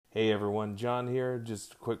Hey everyone, John here.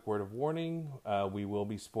 Just a quick word of warning. We will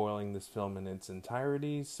be spoiling this film in its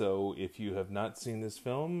entirety, so if you have not seen this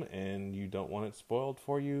film and you don't want it spoiled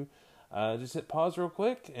for you, just hit pause real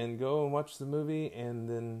quick and go and watch the movie and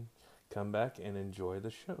then come back and enjoy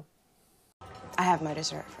the show. I have my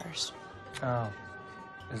dessert first. Oh,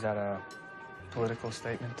 is that a political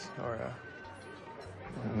statement or a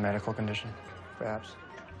medical condition, perhaps?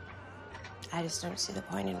 I just don't see the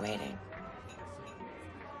point in waiting.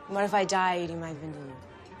 What if I die eating my vindaloo?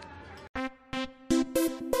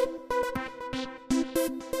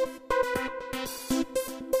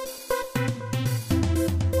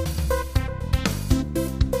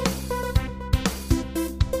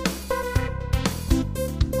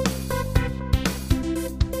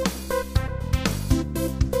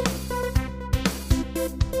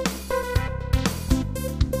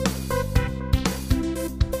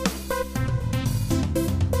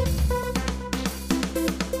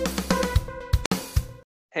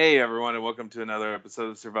 Hey everyone, and welcome to another episode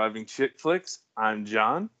of Surviving Chick Flicks. I'm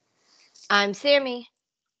John. I'm Sammy.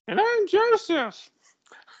 And I'm Joseph.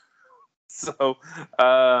 So,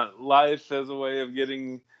 life has a way of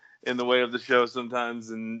getting in the way of the show sometimes.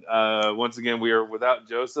 And once again, we are without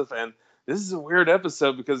Joseph. And this is a weird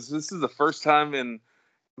episode because this is the first time in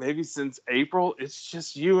maybe since April. It's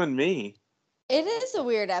just you and me. It is a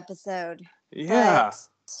weird episode. Yeah.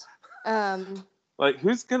 But, like,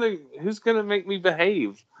 who's gonna make me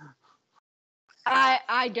behave?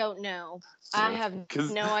 I don't know. I have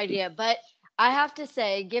no idea. But I have to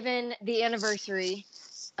say, given the anniversary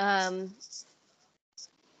of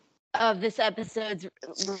this episode's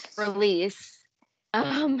release,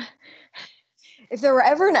 if there were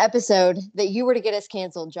ever an episode that you were to get us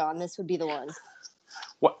canceled, John, this would be the one.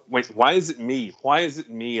 What? Wait, why is it me? Why is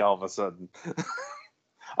it me all of a sudden?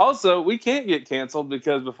 Also, we can't get canceled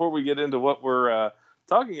because before we get into what we're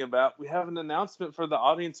talking about, we have an announcement for the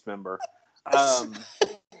audience member.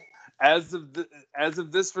 As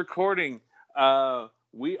of this recording,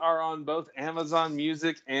 we are on both Amazon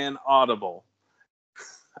Music and Audible.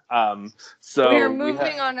 So we are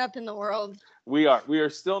moving on up in the world. We are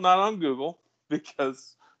still not on Google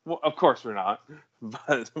because, well, of course we're not,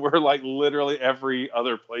 but we're like literally every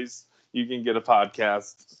other place you can get a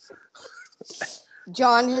podcast.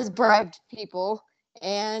 John has bribed people,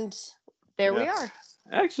 and there we are.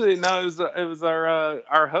 Actually, no, it was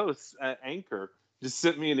our host at Anchor just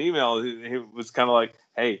sent me an email. He was kind of like,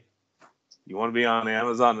 "Hey, you want to be on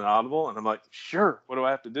Amazon and Audible?" And I'm like, "Sure. What do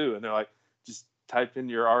I have to do?" And they're like, "Just type in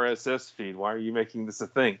your RSS feed. Why are you making this a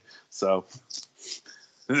thing?" So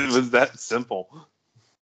it was that simple.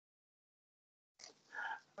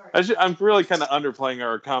 I'm really kind of underplaying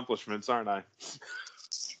our accomplishments, aren't I?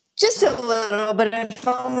 Just a little, but if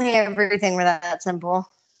only everything were that simple.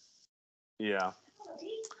 Yeah.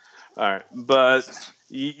 All right, but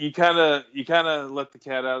you kind of let the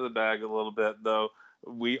cat out of the bag a little bit, though.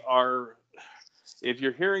 We are, if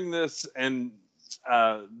you're hearing this, and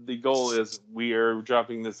the goal is we are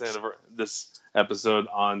dropping this episode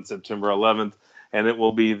on September 11th, and it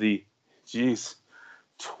will be the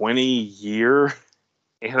 20-year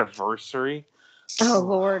anniversary. Oh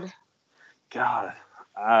Lord. God.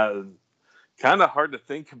 Kind of hard to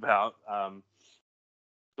think about,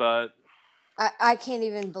 but I can't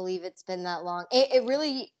even believe it's been that long. It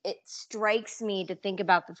really strikes me to think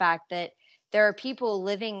about the fact that there are people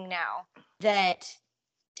living now that,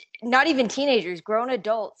 not even teenagers, grown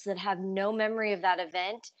adults that have no memory of that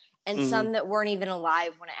event, and some that weren't even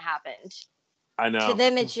alive when it happened. I know. To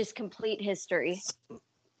them, it's just complete history.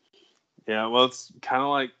 Yeah, well, it's kind of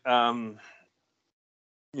like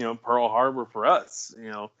Pearl Harbor for us.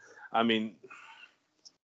 I mean,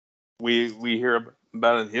 we hear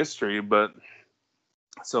about it in history, but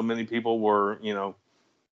so many people were,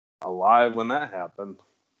 alive when that happened.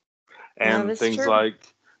 And things like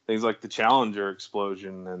the Challenger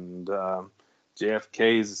explosion and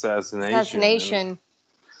JFK's assassination.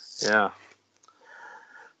 Yeah.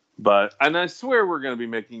 And I swear we're going to be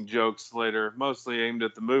making jokes later, mostly aimed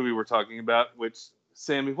at the movie we're talking about, which,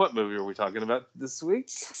 Sammy, what movie are we talking about this week?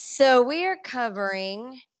 So we are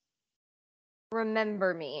covering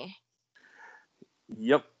Remember Me.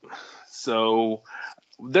 Yep. So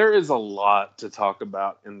there is a lot to talk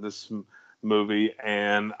about in this movie,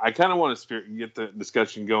 and I kind of want to get the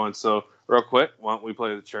discussion going. So real quick, why don't we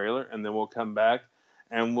play the trailer, and then we'll come back,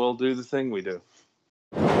 and we'll do the thing we do.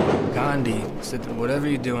 Gandhi said that whatever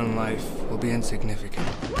you do in life will be insignificant.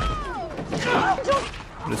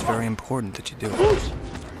 But it's very important that you do it.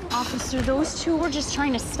 Officer, those two were just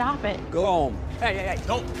trying to stop it. Go home. Hey,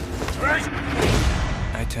 no.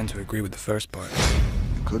 I tend to agree with the first part.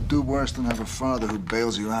 Could do worse than have a father who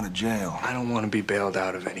bails you out of jail. I don't want to be bailed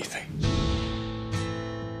out of anything.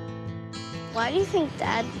 Why do you think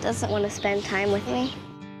Dad doesn't want to spend time with me?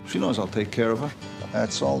 She knows I'll take care of her.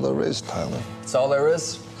 That's all there is, Tyler. That's all there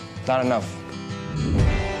is? Not enough.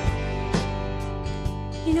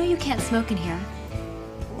 You know you can't smoke in here.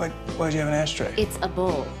 Why'd you have an ashtray? It's a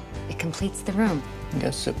bowl. It completes the room. I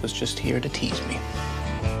guess it was just here to tease me.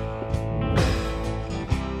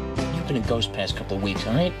 You've been a ghost past couple of weeks,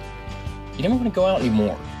 all right? You don't want to go out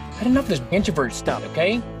anymore. I had enough of this introvert stuff,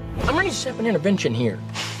 okay? I'm ready to set up an intervention here.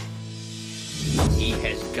 He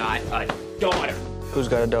has got a daughter. Who's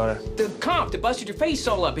got a daughter? The cop that busted your face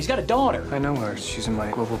all up. He's got a daughter. I know her. She's in my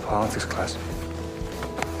global politics class.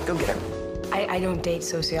 Go get her. I don't date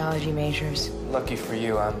sociology majors. Lucky for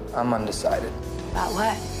you, I'm undecided. About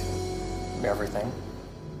what? Everything.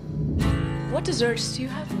 What desserts do you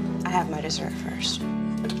have? I have my dessert first.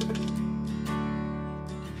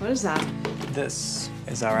 What is that? This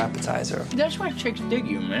is our appetizer. That's why chicks dig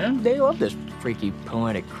you, man. They love this freaky,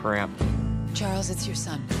 poetic crap. Charles, it's your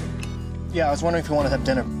son. Yeah, I was wondering if you wanted to have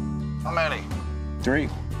dinner. How many? 3. He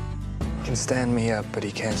can stand me up, but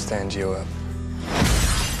he can't stand you up.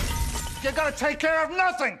 You gotta take care of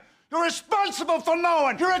nothing. You're responsible for no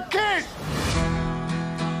one. You're a kid.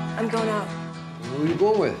 I'm going out. Who are you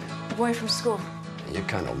going with? A boy from school. You're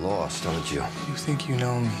kind of lost, aren't you? You think you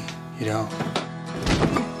know me. You don't.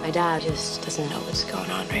 My dad just doesn't know what's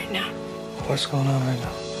going on right now. What's going on right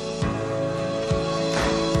now?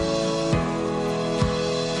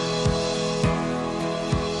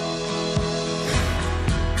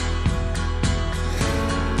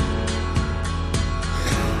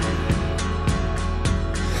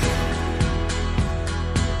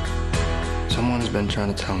 Someone's been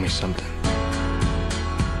trying to tell me something.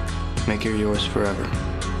 Make her yours forever.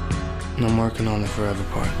 And I'm working on the forever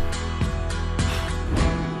part.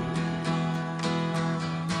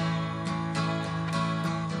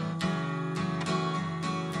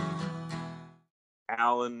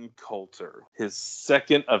 Alan Coulter, his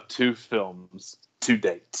second of 2 films to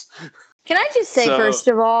date. Can I just say, So- first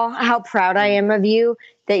of all, how proud I am of you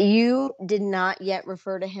that you did not yet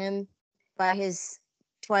refer to him by his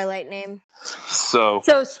Twilight name? So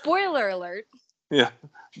Spoiler alert. yeah,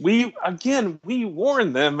 we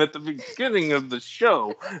warned them at the beginning of the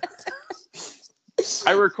show.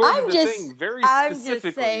 I recorded the thing very I'm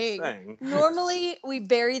specifically just saying. saying. Normally, we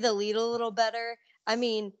bury the lead a little better. I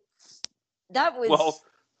mean, that was Well,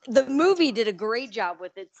 the movie did a great job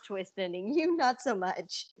with its twist ending. You not so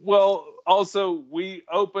much. well, also we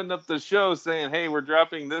opened up the show saying, "Hey, we're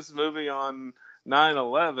dropping this movie on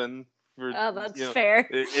 9/11." For, Oh, that's you know, fair.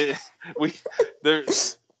 It's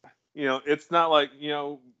not like,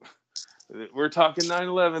 we're talking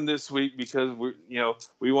 9/11 this week because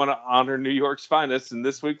we want to honor New York's finest, and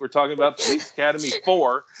this week we're talking about Police Academy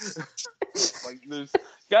 4. Like, there's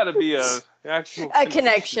got to be a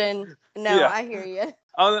connection. No, Yeah. I hear you.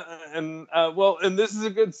 And this is a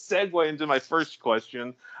good segue into my first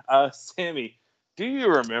question. Sammy, do you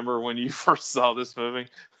remember when you first saw this movie?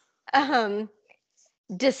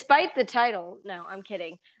 Despite the title, no, I'm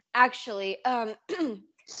kidding. Actually, I'm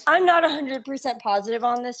not 100% positive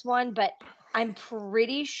on this one, but I'm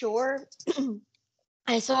pretty sure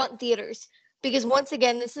I saw it in theaters because, once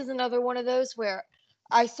again, this is another one of those where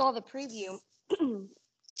I saw the preview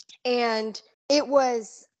and it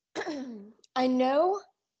was, I know,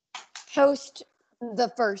 post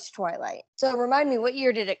the first Twilight. So remind me, what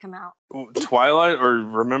year did it come out? Twilight or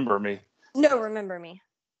Remember Me? No, Remember Me.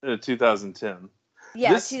 2010.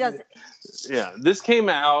 Yeah, This- 2000. Yeah, this came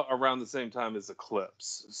out around the same time as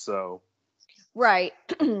Eclipse, so Right.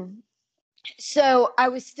 So I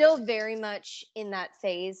was still very much in that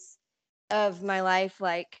phase of my life,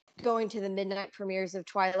 like going to the midnight premieres of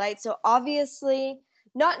Twilight. So obviously,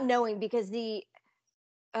 not knowing, because the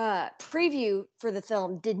preview for the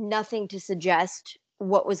film did nothing to suggest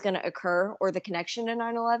what was going to occur or the connection to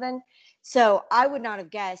 9/11. So I would not have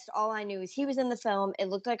guessed. All I knew is he was in the film. It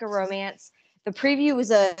looked like a romance. The preview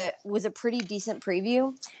was a pretty decent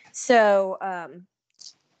preview. So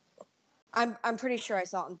I'm pretty sure I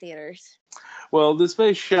saw it in theaters. well, this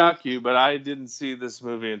may shock you, but I didn't see this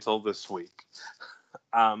movie until this week.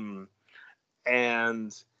 And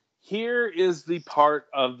here is the part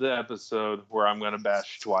of the episode where I'm going to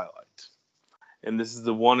bash Twilight. And this is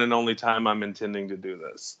the one and only time I'm intending to do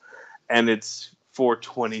this. And it's for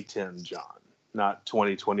 2010 John, not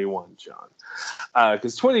 2021 John.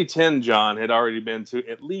 Because 2010 John had already been to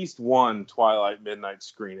at least one Twilight midnight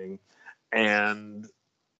screening. And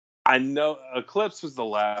I know Eclipse was the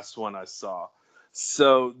last one I saw.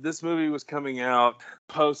 So this movie was coming out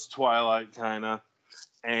post-Twilight, kind of.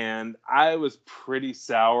 and I was pretty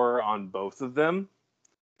sour on both of them,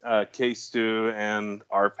 K-Stu and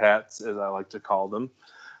R-Pats, as I like to call them.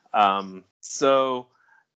 So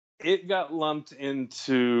it got lumped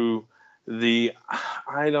into the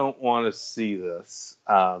I don't want to see this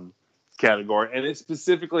category, and it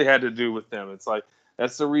specifically had to do with them. It's like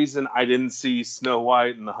that's the reason I didn't see Snow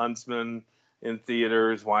White and the Huntsman in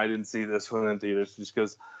theaters, why I didn't see this one in theaters, just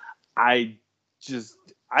because I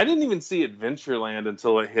didn't even see Adventureland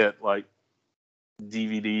until it hit like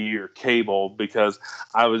DVD or cable, because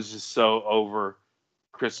I was just so over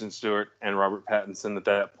Kristen Stewart and Robert Pattinson at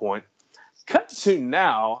that point. Cut to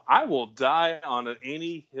now, I will die on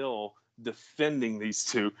any hill defending these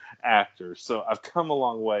two actors. So I've come a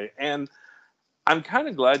long way, and I'm kind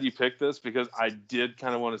of glad you picked this, because I did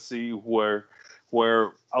kind of want to see where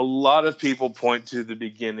a lot of people point to the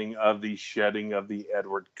beginning of the shedding of the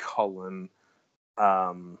Edward Cullen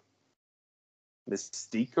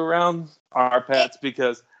mystique around R-Pats,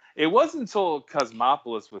 because it wasn't until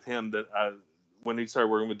Cosmopolis with him that when he started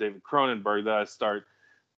working with David Cronenberg, that I started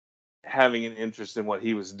having an interest in what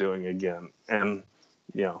he was doing again. And,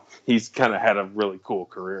 you know, he's kind of had a really cool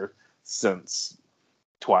career since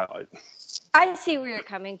Twilight. I see where you're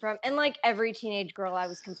coming from. And like every teenage girl, I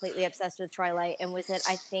was completely obsessed with Twilight and was at,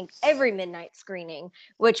 I think, every midnight screening,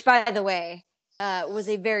 which, by the way, was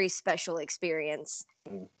a very special experience.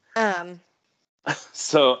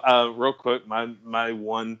 So, real quick, my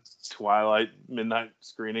one Twilight midnight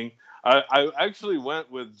screening, I actually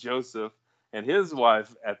went with Joseph and his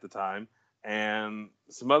wife at the time and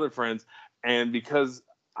some other friends. And because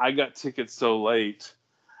I got tickets so late,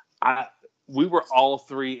 we were all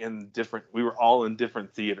all in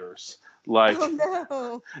different theaters. Like, oh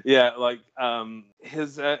no. Yeah, like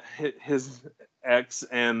his ex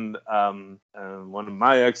and one of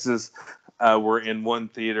my exes were in one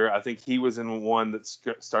theater. I think he was in one that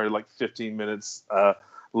started like 15 minutes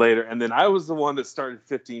later, and then I was the one that started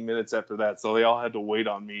 15 minutes after that. So they all had to wait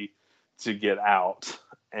on me to get out.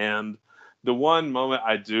 And the one moment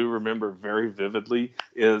I do remember very vividly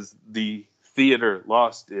is the theater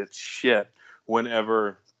lost its shit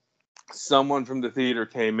whenever someone from the theater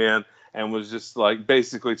came in and was just like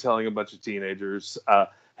basically telling a bunch of teenagers,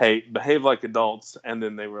 hey, behave like adults. And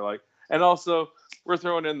then they were like, and also we're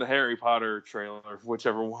throwing in the Harry Potter trailer,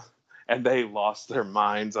 whichever one. And they lost their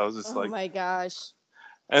minds. I was just Oh my gosh.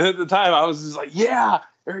 And at the time I was just like, yeah,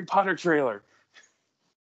 Harry Potter trailer.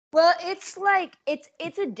 Well, it's like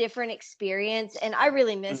it's a different experience, and I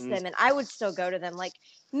really miss them, and I would still go to them. Like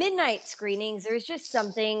midnight screenings, there's just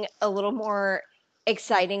something a little more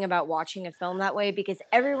exciting about watching a film that way, because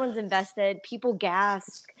everyone's invested, people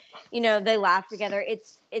gasp, they laugh together.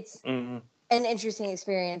 It's an interesting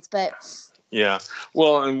experience, but yeah.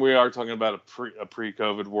 Well, and we are talking about a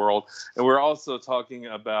pre-COVID world, and we're also talking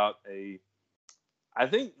about I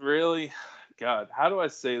think really, God, how do I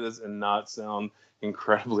say this and not sound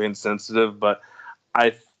incredibly insensitive? But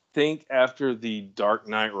I think after the Dark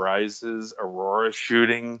Knight Rises Aurora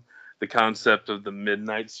shooting, the concept of the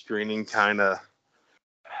midnight screening kind of,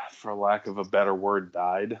 for lack of a better word,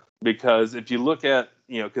 died. Because if you look at,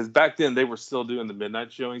 because back then they were still doing the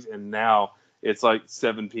midnight showings, and now it's like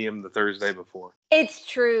 7 p.m. the Thursday before. It's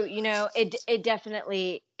true. It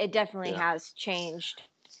definitely has changed.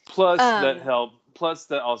 Plus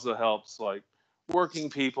that also helps like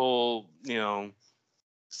working people,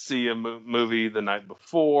 see a movie the night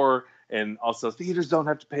before, and also theaters don't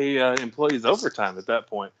have to pay employees overtime at that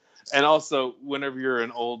point. And also, whenever you're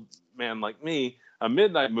an old man like me, a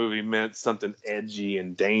midnight movie meant something edgy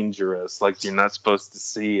and dangerous, like you're not supposed to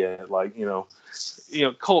see it, like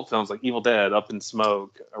cult films like Evil Dead, Up in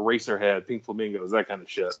Smoke, Eraserhead, Pink Flamingos, that kind of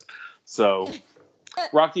shit. So,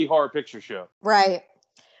 Rocky Horror Picture Show, right?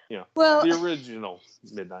 Well, the original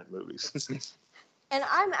midnight movies. And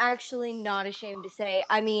I'm actually not ashamed to say,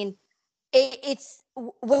 I mean, it's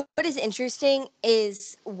what is interesting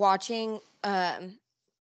is watching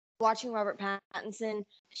Robert Pattinson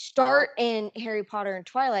start in Harry Potter and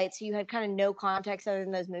Twilight, so you had kind of no context other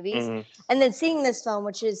than those movies, and then seeing this film,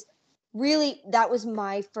 which is really, that was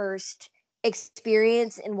my first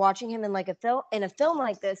experience in watching him in a film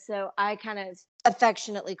like this. So I kind of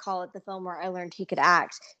affectionately call it the film where I learned he could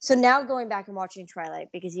act. So now going back and watching Twilight,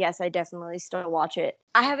 because yes, I definitely still watch it,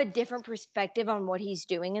 I have a different perspective on what he's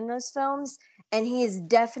doing in those films, and he's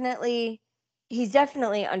definitely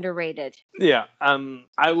underrated. Yeah,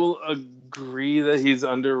 I will agree that he's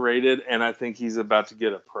underrated, and I think he's about to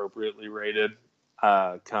get appropriately rated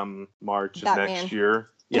come March of next year.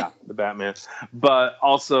 Yeah, the Batman. But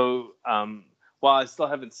also, while I still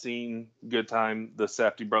haven't seen Good Time, the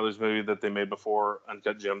Safdie brothers movie that they made before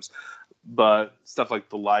Uncut Gems, but stuff like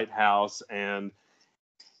The Lighthouse and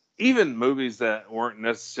even movies that weren't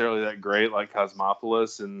necessarily that great, like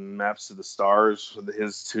Cosmopolis and Maps to the Stars,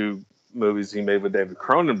 his two movies he made with David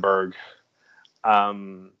Cronenberg,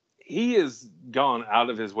 he has gone out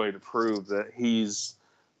of his way to prove that he's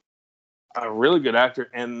a really good actor.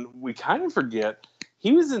 And we kind of forget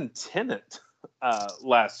he was in Tenet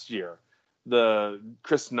last year, the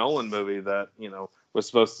Chris Nolan movie that, was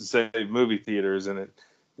supposed to save movie theaters, and it,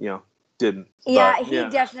 didn't. Yeah, but, he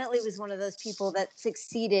definitely was one of those people that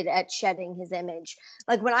succeeded at shedding his image.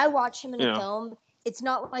 Like when I watch him in a film, it's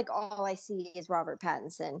not like all I see is Robert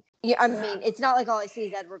Pattinson. Yeah, I mean, it's not like all I see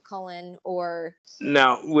is Edward Cullen or.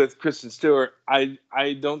 Now with Kristen Stewart, I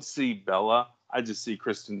don't see Bella. I just see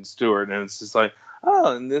Kristen Stewart, and it's just like,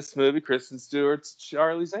 oh, in this movie, Kristen Stewart's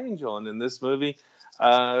Charlie's Angel, and in this movie,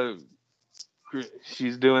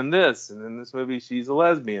 she's doing this, and in this movie, she's a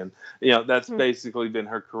lesbian. That's basically been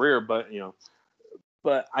her career. But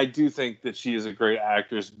I do think that she is a great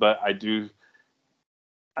actress. But I do.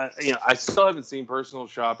 I still haven't seen Personal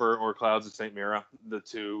Shopper or Clouds of St. Mira, the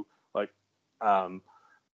two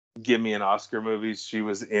give me an Oscar movies she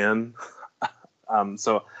was in.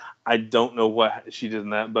 So I don't know what she did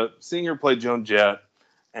in that, but seeing her play Joan Jett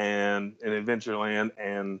and in Adventureland,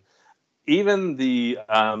 and even the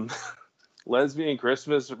lesbian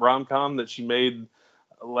Christmas rom-com that she made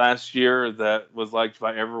last year that was liked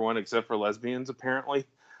by everyone except for lesbians, apparently.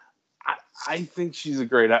 I think she's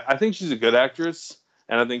I think she's a good actress.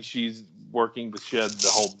 And I think she's working to shed the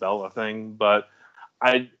whole Bella thing. But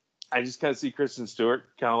I just kind of see Kristen Stewart,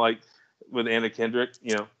 kind of like with Anna Kendrick,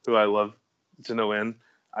 who I love to no end.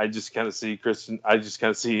 I just kind of see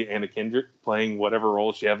Anna Kendrick playing whatever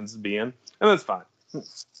role she happens to be in. And that's fine.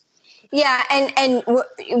 Yeah, and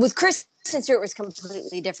with Kristen Stewart was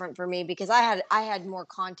completely different for me because I had more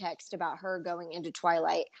context about her going into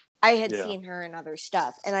Twilight. I had seen her in other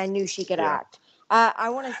stuff, and I knew she could act. I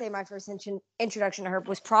want to say my first introduction to her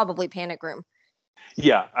was probably Panic Room.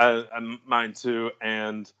 Yeah, mine too.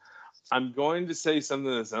 And I'm going to say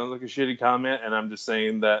something that sounds like a shitty comment, and I'm just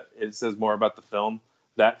saying that it says more about that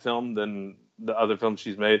film, than the other films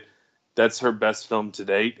she's made. That's her best film to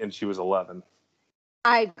date, and she was 11.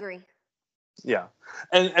 I agree. Yeah,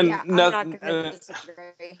 and yeah, I'm not going to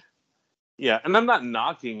disagree. Yeah, and I'm not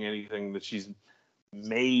knocking anything that she's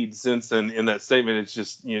made since then in that statement. It's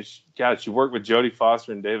just, she worked with Jodie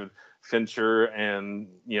Foster and David Fincher and,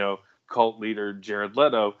 cult leader Jared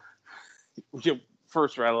Leto,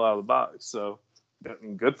 first rattle out of the box. So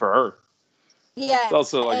good for her. Yeah. It's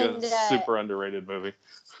also like a super underrated movie.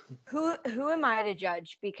 Who am I to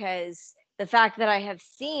judge? Because the fact that I have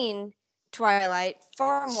seen Twilight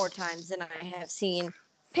far more times than I have seen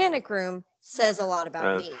Panic Room says a lot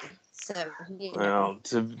about me. So, Well,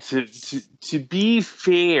 to be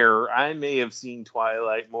fair, I may have seen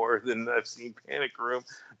Twilight more than I've seen Panic Room,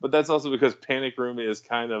 but that's also because Panic Room is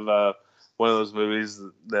kind of one of those movies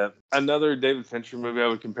that another David Fincher movie I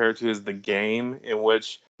would compare it to is The Game, in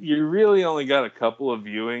which you really only got a couple of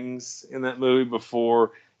viewings in that movie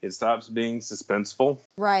before it stops being suspenseful.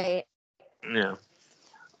 Right. Yeah.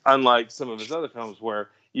 Unlike some of his other films where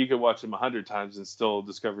you could watch them 100 times and still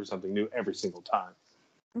discover something new every single time.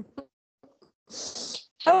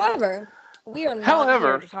 However, we are not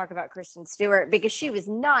here to talk about Kristen Stewart because she was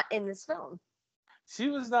not in this film. She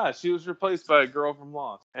was not. She was replaced by a girl from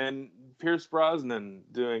Lost. And Pierce Brosnan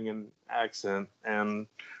doing an accent. And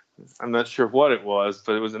I'm not sure what it was,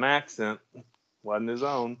 but it was an accent. Wasn't his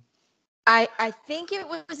own. I think it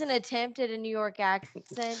was an attempt at a New York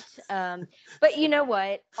accent. But you know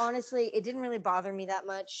what? Honestly, it didn't really bother me that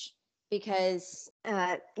much because,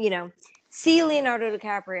 see Leonardo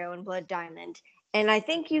DiCaprio in Blood Diamond. And I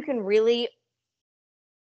think you can really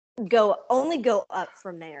only go up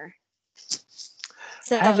from there.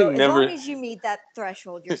 So as long as you meet that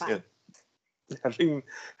threshold, you're fine.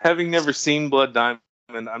 Having never seen Blood Diamond,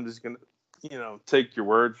 I'm just going to, take your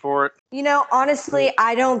word for it. Honestly,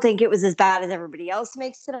 I don't think it was as bad as everybody else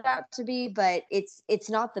makes it out to be, but it's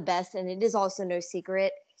not the best. And it is also no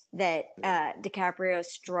secret that DiCaprio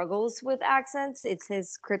struggles with accents. It's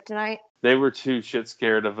his kryptonite. They were too shit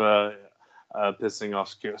scared of pissing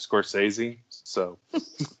off Scorsese.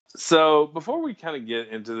 So before we kind of get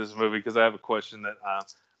into this movie, because I have a question that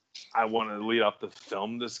I want to lead off the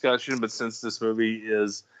film discussion, but since this movie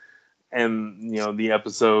is, and the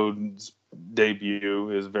episode's debut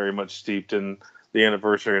is very much steeped in the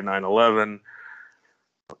anniversary of 9/11,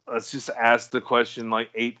 let's just ask the question like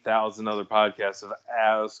 8,000 other podcasts have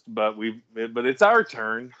asked, but it's our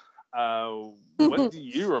turn. What do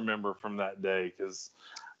you remember from that day? Because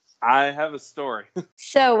I have a story.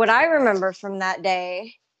 So what I remember from that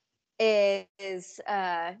day it was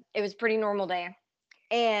a pretty normal day.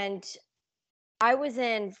 And I was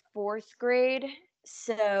in 4th grade,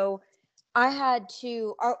 so I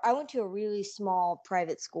went to a really small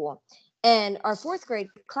private school, and our 4th grade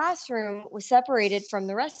classroom was separated from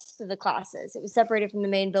the rest of the classes. It was separated from the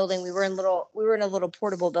main building. We were in a little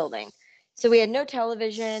portable building. So we had no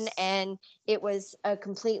television, and it was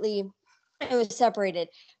separated.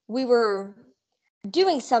 We were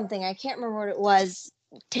doing something, I can't remember what it was,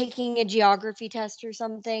 taking a geography test or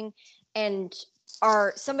something, and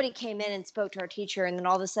somebody came in and spoke to our teacher, and then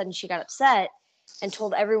all of a sudden she got upset and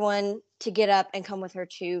told everyone to get up and come with her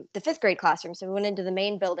to the 5th grade classroom. So we went into the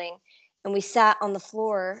main building, and we sat on the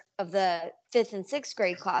floor of the 5th and 6th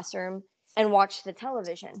grade classroom and watched the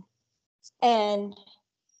television. And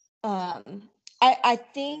I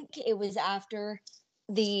think it was after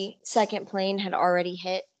the second plane had already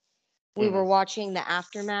hit. We were watching the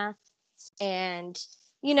aftermath, and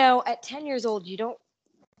at 10 years old, you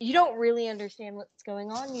don't really understand what's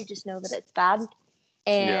going on. You just know that it's bad.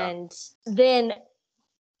 And then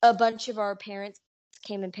a bunch of our parents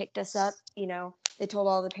came and picked us up. They told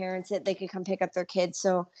all the parents that they could come pick up their kids.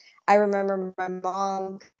 So I remember my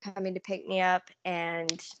mom coming to pick me up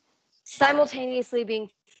and simultaneously being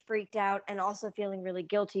freaked out and also feeling really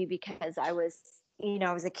guilty because I was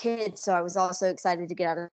a kid. So I was also excited to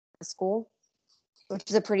get out of school, which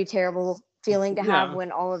is a pretty terrible feeling to have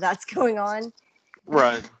when all of that's going on.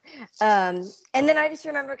 Right. And then I just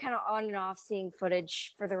remember kind of on and off seeing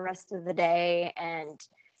footage for the rest of the day. And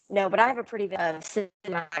but I have a pretty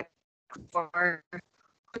cinematic for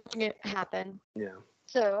watching it happen. Yeah.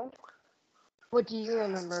 So what do you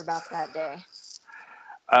remember about that day?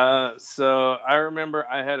 So I remember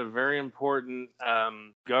I had a very important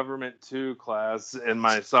government 2 class in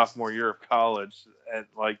my sophomore year of college at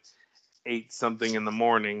like 8 something in the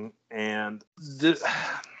morning, and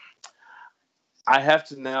I have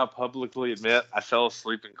to now publicly admit I fell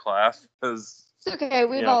asleep in class because it's okay.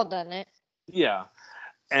 We've all done it. Yeah,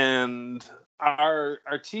 and our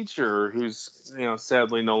teacher, who's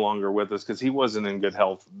sadly no longer with us because he wasn't in good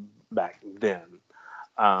health back then,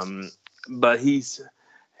 but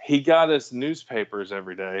he got us newspapers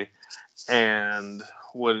every day and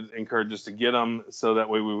would encourage us to get them so that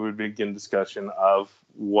way we would begin discussion of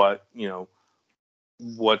what's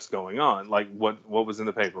going on, like what was in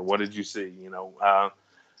the paper, what did you see,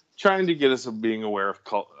 trying to get us being aware of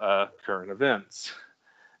current events.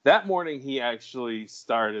 That morning he actually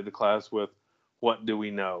started the class with what do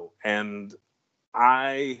we know, and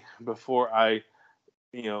before I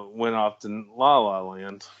went off to La La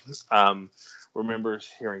Land, remember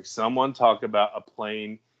hearing someone talk about a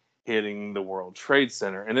plane hitting the World Trade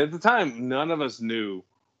Center. And at the time, none of us knew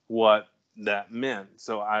what that meant.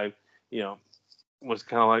 So I, was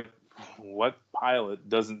kind of like, what pilot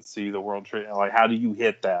doesn't see the World Trade? Like, how do you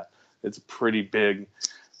hit that? It's pretty big.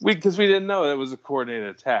 Because we didn't know it was a coordinated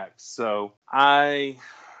attack. So I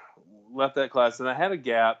left that class and I had a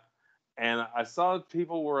gap. And I saw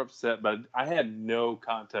people were upset, but I had no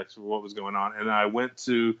context for what was going on. And I went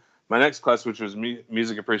to my next class, which was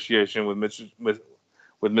music appreciation with Mr.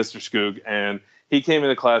 Skoog, and he came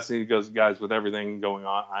into class and he goes, "Guys, with everything going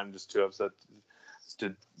on, I'm just too upset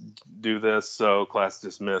to do this, so class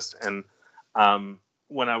dismissed." And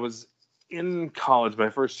when I was in college, my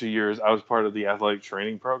first 2 years, I was part of the athletic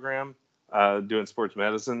training program, doing sports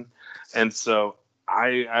medicine, and so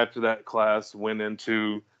I, after that class, went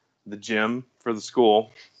into the gym for the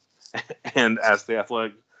school and asked the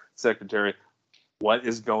athletic secretary what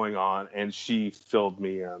is going on, and she filled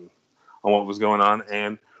me in on what was going on.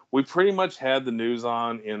 And we pretty much had the news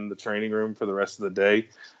on in the training room for the rest of the day.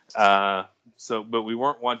 But we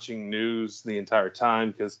weren't watching news the entire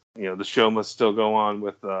time because the show must still go on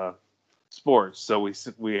with sports. So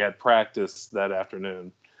we had practice that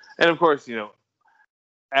afternoon, and of course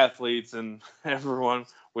athletes and everyone,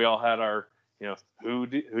 we all had our who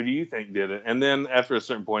do you think did it? And then after a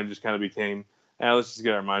certain point, it just kind of became, let's just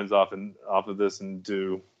get our minds off of this and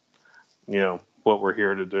do, what we're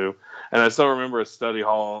here to do. And I still remember a study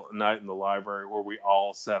hall night in the library where we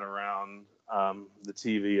all sat around the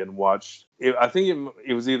TV and watched. I think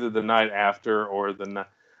it was either the night after or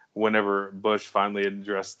whenever Bush finally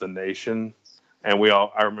addressed the nation, and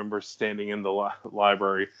I remember standing in the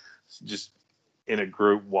library, just in a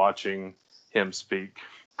group watching him speak.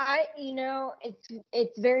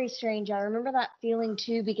 It's very strange. I remember that feeling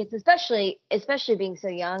too, because especially being so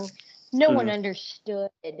young, no one understood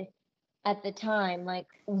at the time, like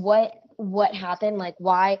what happened, like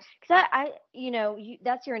why. Because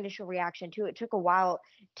that's your initial reaction too. It took a while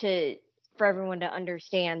for everyone to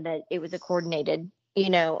understand that it was a coordinated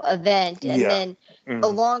event, and Yeah. then a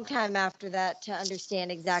long time after that to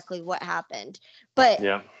understand exactly what happened. But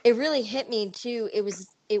it really hit me too. It was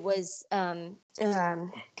so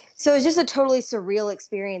it was just a totally surreal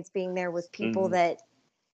experience being there with people that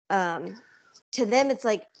to them it's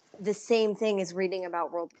like the same thing as reading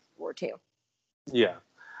about World War II. Yeah.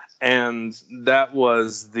 And that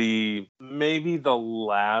was maybe the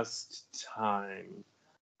last time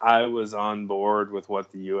I was on board with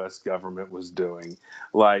what the U.S. government was doing.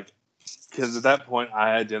 Like, because at that point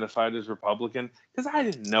I identified as Republican because I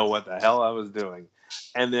didn't know what the hell I was doing.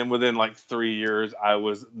 And then within like 3 years, I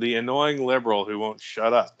was the annoying liberal who won't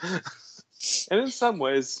shut up. And in some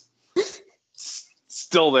ways,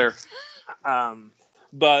 still there.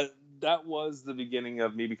 But that was the beginning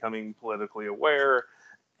of me becoming politically aware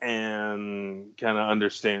and kind of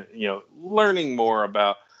understand, learning more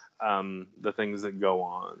about the things that go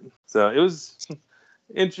on. So it was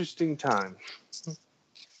interesting time.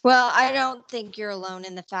 Well, I don't think you're alone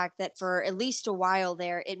in the fact that for at least a while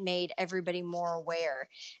there, it made everybody more aware.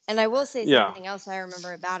 And I will say something else I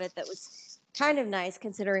remember about it that was kind of nice,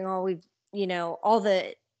 considering all all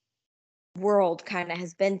the world kind of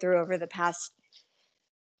has been through over the past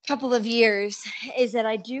couple of years, is that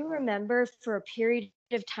I do remember for a period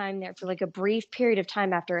of time there, for like a brief period of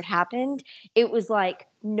time after it happened, it was like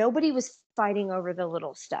nobody was fighting over the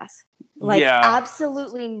little stuff. Like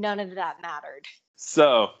absolutely none of that mattered.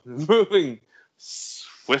 So, moving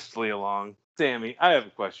swiftly along, Sammy, I have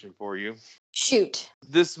a question for you. Shoot.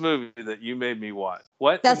 This movie that you made me watch.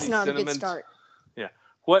 That's not a good start. Yeah.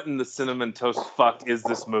 What in the cinnamon toast fuck is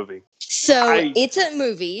this movie? So, it's a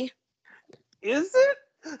movie. Is it?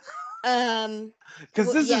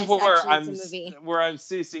 Because this is where I'm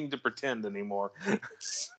ceasing to pretend anymore.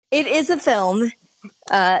 It is a film.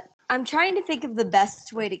 I'm trying to think of the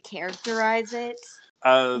best way to characterize it.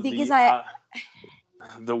 Because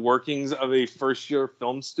the workings of a first-year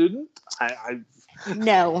film student?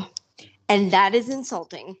 No. And that is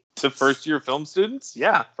insulting. To first-year film students?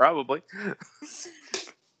 Yeah, probably.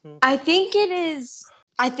 I think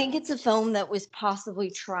it's a film that was possibly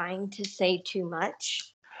trying to say too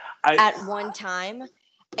much at one time.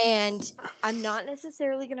 And I'm not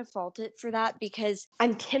necessarily going to fault it for that, because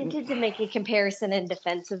I'm tempted to make a comparison in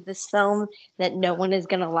defense of this film that no one is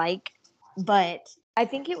going to like. But I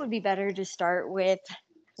think it would be better to start with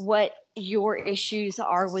what your issues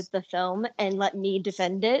are with the film and let me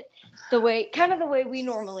defend it the way we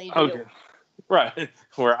normally do. Okay. Right.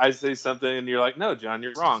 Where I say something and you're like, no, John,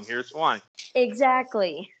 you're wrong. Here's why.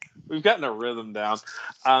 Exactly. We've gotten a rhythm down.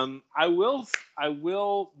 I will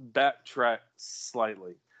backtrack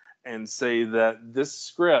slightly and say that this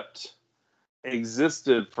script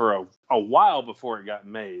existed for a while before it got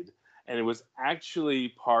made. And it was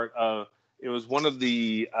actually it was one of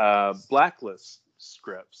the Blacklist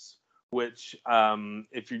scripts, which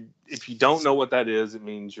if you don't know what that is, it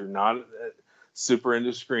means you're not super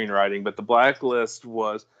into screenwriting. But the Blacklist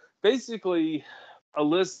was basically a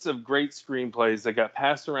list of great screenplays that got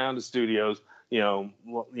passed around to studios,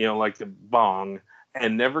 like the Bong,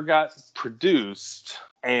 and never got produced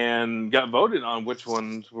and got voted on which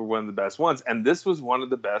ones were one of the best ones. And this was one of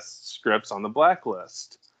the best scripts on the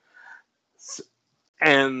Blacklist.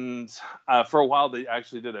 And for a while, they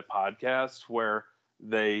actually did a podcast where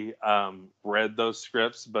they read those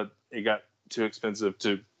scripts, but it got too expensive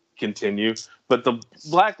to continue. But the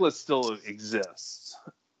Blacklist still exists.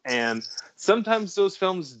 And sometimes those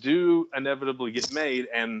films do inevitably get made,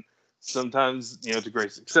 and sometimes, to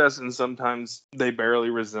great success, and sometimes they barely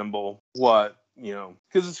resemble what,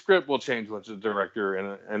 because the script will change once the director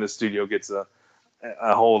and a studio gets a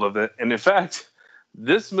hold of it. And in fact,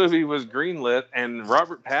 this movie was greenlit and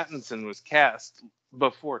Robert Pattinson was cast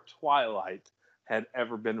before Twilight had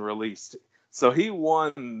ever been released. So he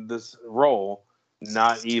won this role with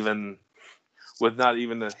not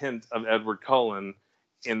even a hint of Edward Cullen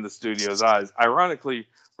in the studio's eyes. Ironically,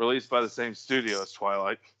 released by the same studio as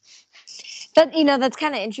Twilight. But, that's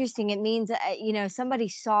kind of interesting. It means, somebody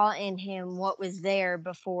saw in him what was there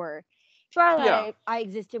before Twilight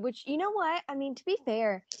existed, which, you know what? I mean, to be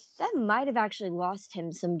fair, that might have actually lost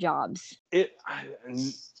him some jobs. It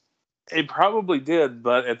probably did,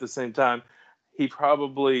 but at the same time, he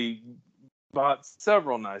probably bought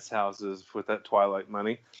several nice houses with that Twilight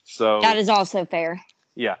money. So that is also fair.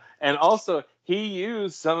 Yeah. And also, he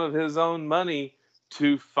used some of his own money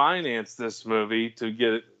to finance this movie to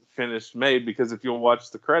get it finished made, because if you'll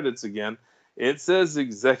watch the credits again, it says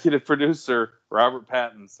executive producer Robert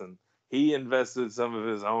Pattinson. He invested some of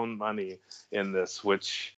his own money in this,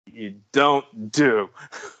 which you don't do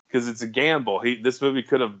because it's a gamble. This movie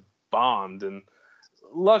could have bombed and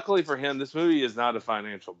luckily for him, this movie is not a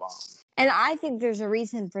financial bomb. And I think there's a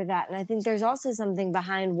reason for that. And I think there's also something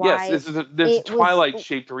behind Yes, why there's a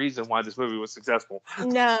Twilight-shaped reason why this movie was successful.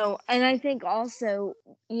 No, and I think also,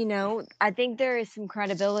 I think there is some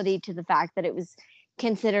credibility to the fact that it was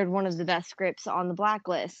considered one of the best scripts on the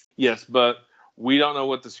blacklist. Yes, but we don't know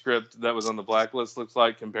what the script that was on the blacklist looks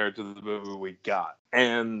like compared to the movie we got.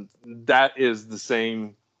 And that is the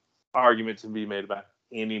same argument to be made about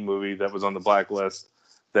any movie that was on the blacklist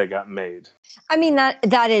that got made. I mean,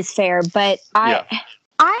 that is fair, but Yeah.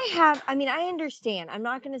 I understand. I'm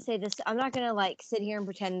not going to say this. I'm not going to sit here and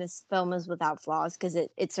pretend this film is without flaws, because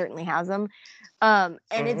it certainly has them. And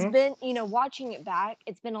it's been, watching it back,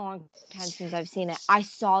 it's been a long time since I've seen it. I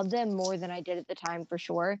saw them more than I did at the time, for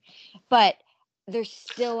sure. But there's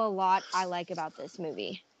still a lot I like about this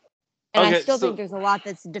movie. And I still think there's a lot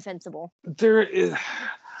that's defensible. There is.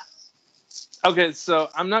 Okay, so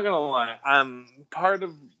I'm not going to lie. Part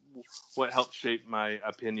of what helped shape my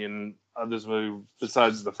opinion of this movie,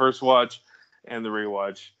 besides the first watch and the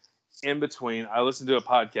rewatch, in between, I listened to a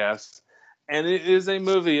podcast, and it is a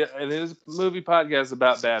movie podcast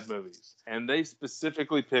about bad movies. And they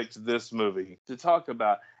specifically picked this movie to talk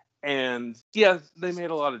about. And yeah, they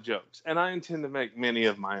made a lot of jokes. And I intend to make many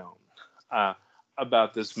of my own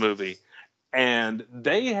about this movie. And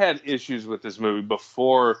they had issues with this movie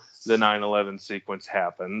before the 9/11 sequence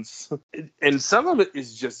happens. And some of it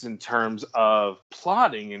is just in terms of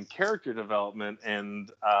plotting and character development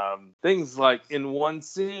and things like in one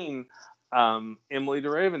scene, Emily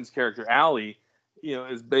DeRaven's character, Allie,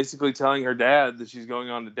 is basically telling her dad that she's going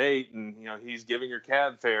on a date, and, he's giving her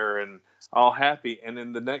cab fare and all happy. And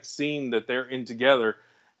in the next scene that they're in together,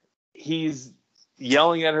 he's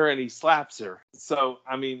yelling at her and he slaps her. So,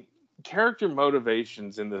 I mean, character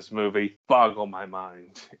motivations in this movie boggle my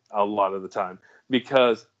mind a lot of the time,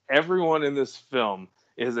 because everyone in this film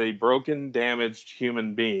is a broken, damaged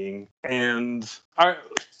human being. And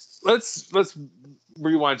let's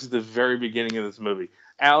rewind to the very beginning of this movie.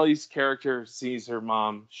 Allie's character sees her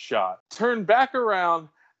mom shot, turn back around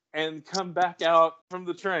and come back out from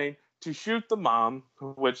the train to shoot the mom,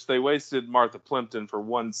 which they wasted Martha Plimpton for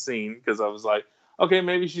one scene, because I was like, okay,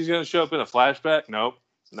 maybe she's going to show up in a flashback. Nope,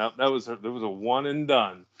 there was a one and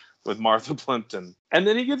done with Martha Plimpton. And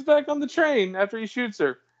then he gets back on the train after he shoots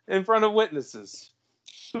her in front of witnesses.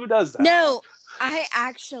 Who does that? No,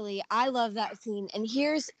 I love that scene. And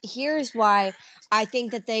here's why I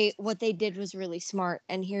think that what they did was really smart.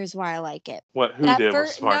 And here's why I like it. Who did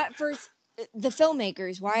was smart? The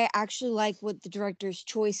filmmakers, why I actually like what the director's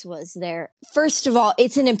choice was there. First of all,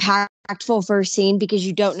 it's an impactful first scene because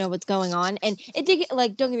you don't know what's going on. And it did,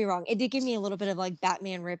 don't get me wrong, it did give me a little bit of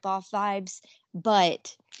Batman ripoff vibes.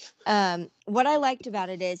 But what I liked about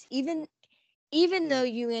it is even though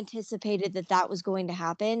you anticipated that was going to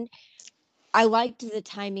happen, I liked the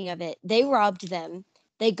timing of it. They robbed them.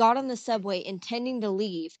 They got on the subway intending to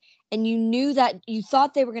leave, and you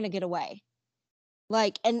thought they were going to get away.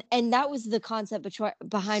 And that was the concept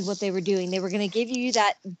behind what they were doing. They were going to give you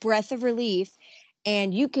that breath of relief,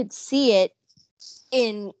 and you could see it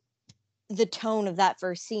in the tone of that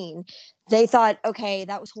first scene. They thought, okay,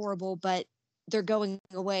 that was horrible, but they're going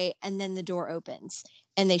away, and then the door opens,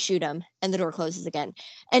 and they shoot him, and the door closes again.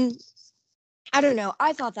 And I don't know.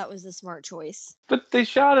 I thought that was a smart choice. But they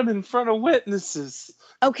shot him in front of witnesses.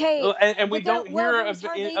 Okay. And we don't hear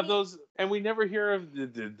of those. And we never hear of,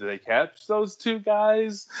 did they catch those two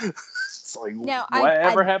guys? It's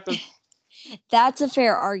whatever happened? That's a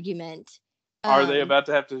fair argument. Are they about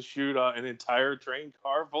to have to shoot an entire train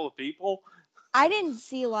car full of people? I didn't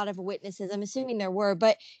see a lot of witnesses. I'm assuming there were,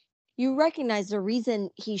 but you recognize the reason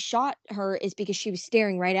he shot her is because she was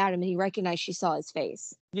staring right at him, and he recognized she saw his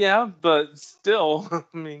face. Yeah, but still,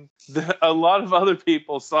 I mean, a lot of other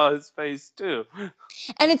people saw his face too.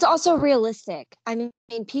 And it's also realistic. I mean,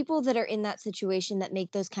 people that are in that situation that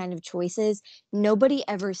make those kind of choices, nobody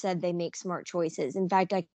ever said they make smart choices. In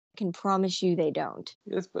fact, I can promise you they don't.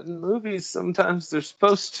 Yes, but in movies, sometimes they're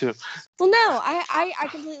supposed to. Well, no, I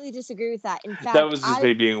completely disagree with that. In fact, that was just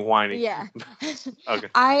me being whiny. Yeah. Okay.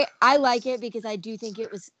 I like it because I do think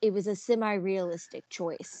it was a semi-realistic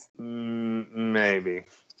choice. Maybe.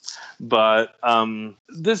 But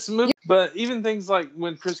this movie, but even things like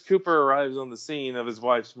when Chris Cooper arrives on the scene of his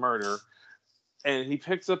wife's murder, and he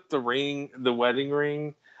picks up the wedding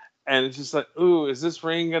ring, and it's just like, ooh, is this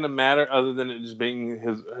ring going to matter other than it just being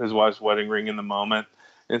his wife's wedding ring in the moment?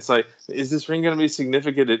 It's like, is this ring going to be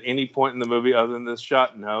significant at any point in the movie other than this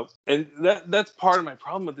shot? No. And that's part of my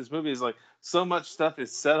problem with this movie is so much stuff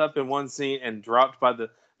is set up in one scene and dropped by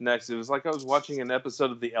the next. It was like I was watching an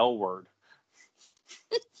episode of The L Word.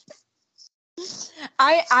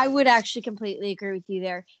 I would actually completely agree with you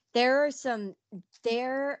there.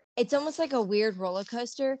 It's almost like a weird roller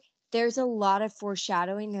coaster. There's a lot of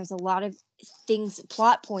foreshadowing. There's a lot of things,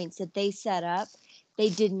 plot points that they set up, they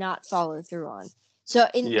did not follow through on. So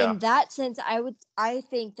in that sense, I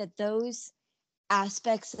think that those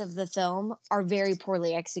aspects of the film are very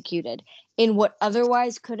poorly executed in what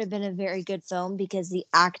otherwise could have been a very good film because the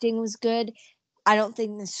acting was good. I don't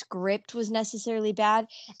think the script was necessarily bad,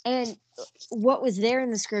 and what was there in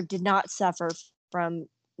the script did not suffer from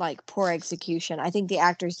like poor execution. I think the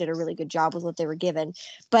actors did a really good job with what they were given,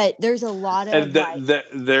 but there's a lot of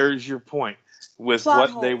there's your point with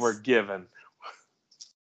what they were given.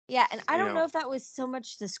 Yeah, and I don't know if that was so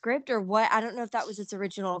much the script or what. I don't know if that was its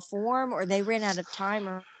original form or they ran out of time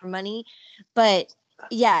or money, but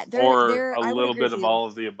yeah, or a little bit of all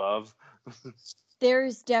of the above.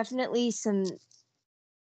 There's definitely some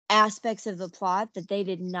aspects of the plot that they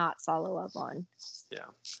did not follow up on. Yeah.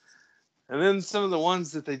 And then some of the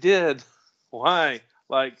ones that they did, why?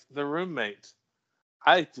 Like the roommate.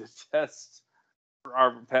 I detest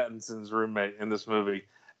Robert Pattinson's roommate in this movie.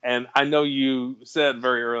 And I know you said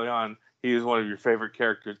very early on he is one of your favorite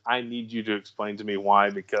characters. I need you to explain to me why,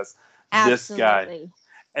 because this guy,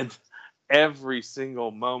 and every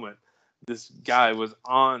single moment this guy was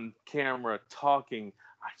on camera talking,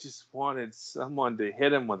 I just wanted someone to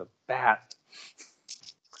hit him with a bat.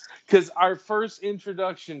 Because our first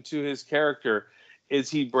introduction to his character is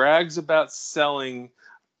he brags about selling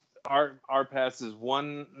Arpaz's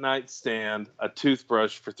one night stand, a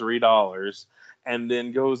toothbrush for $3, and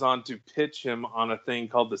then goes on to pitch him on a thing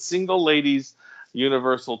called the Single Ladies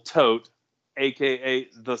Universal Tote, aka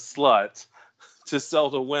the Slut, to sell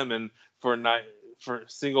to women for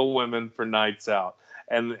single women for nights out.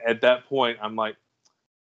 And at that point, I'm like,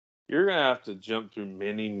 you're going to have to jump through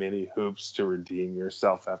many, many hoops to redeem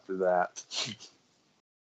yourself after that.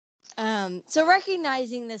 So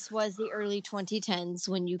recognizing this was the early 2010s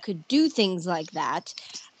when you could do things like that,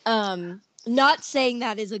 not saying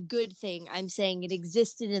that is a good thing. I'm saying it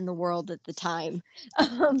existed in the world at the time.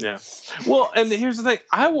 Yeah. Well, and here's the thing.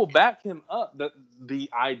 I will back him up that the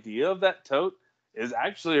idea of that tote is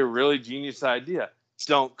actually a really genius idea.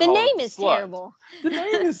 Don't call the name it is slut. Terrible. The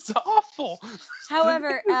name is awful.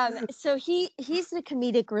 However, so he's the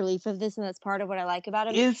comedic relief of this, and that's part of what I like about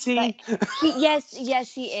him. Is he?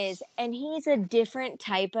 Yes, he is, and he's a different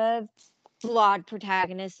type of flawed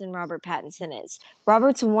protagonist than Robert Pattinson is.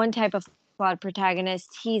 Robert's one type of flawed protagonist.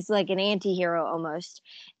 He's like an anti-hero almost,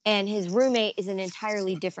 and his roommate is an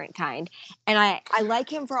entirely different kind. And I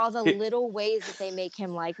like him for all the little ways that they make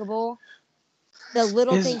him likable. The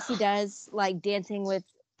little things he does, like dancing with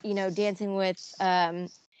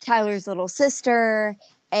Tyler's little sister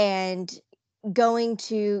and going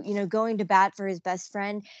to bat for his best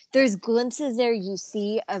friend. There's glimpses there you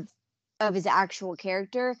see of his actual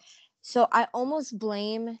character. So I almost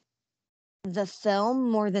blame the film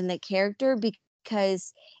more than the character,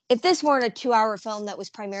 because if this weren't a 2-hour film that was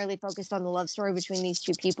primarily focused on the love story between these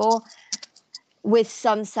two people with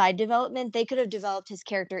some side development, they could have developed his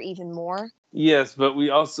character even more. Yes, but we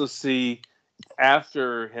also see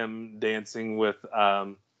after him dancing with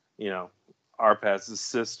Arpaz's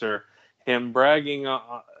sister, him bragging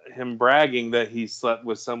that he slept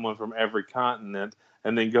with someone from every continent,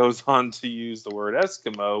 and then goes on to use the word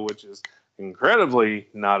Eskimo, which is incredibly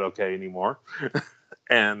not okay anymore.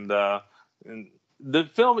 and the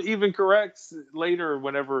film even corrects later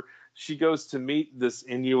whenever she goes to meet this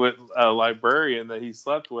Inuit librarian that he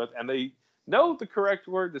slept with, and they know the correct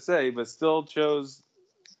word to say, but still chose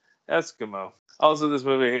Eskimo. Also, this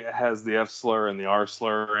movie has the F slur and the R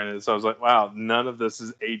slur in it, so I was like, wow, none of this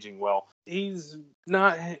is aging well. He's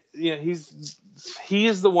not, he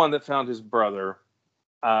is the one that found his brother,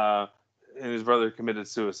 and his brother committed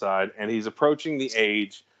suicide, and he's approaching the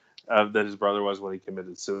age that his brother was when he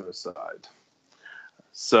committed suicide.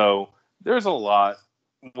 So there's a lot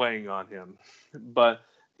weighing on him, but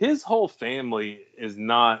his whole family is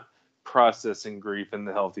not processing grief in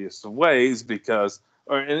the healthiest of ways,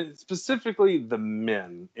 and specifically the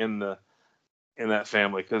men in that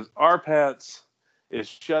family, because Arpaz is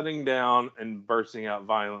shutting down and bursting out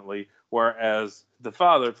violently, whereas the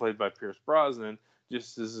father, played by Pierce Brosnan,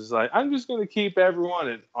 just is like, I'm just going to keep everyone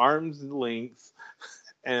at arm's length,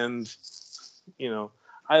 and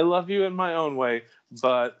I love you in my own way,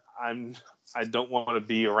 but I don't want to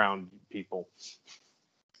be around people.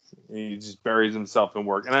 He just buries himself in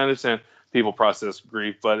work. And I understand people process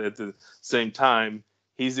grief, but at the same time,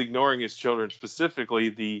 he's ignoring his children, specifically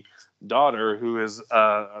the daughter, who is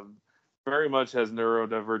very much has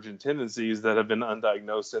neurodivergent tendencies that have been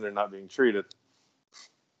undiagnosed and are not being treated.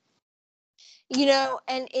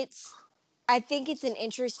 And I think it's an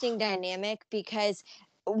interesting dynamic because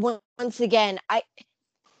once again,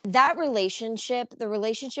 the relationship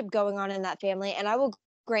going on in that family, and I will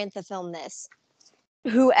grant the film this.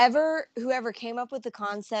 Whoever came up with the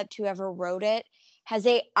concept, whoever wrote it,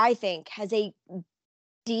 I think has a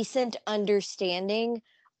decent understanding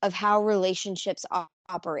of how relationships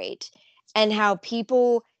operate and how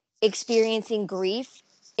people experiencing grief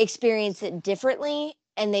experience it differently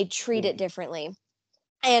and they treat it differently.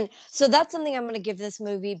 And so that's something I'm going to give this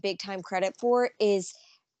movie big time credit for, is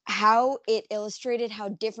how it illustrated how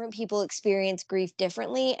different people experience grief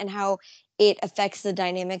differently and how it affects the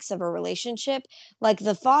dynamics of a relationship. Like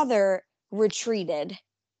the father retreated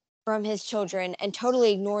from his children and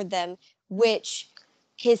totally ignored them, which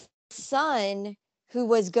his son, who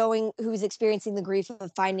was experiencing the grief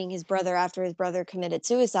of finding his brother after his brother committed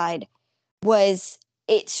suicide,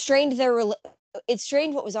 it strained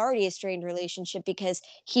what was already a strained relationship, because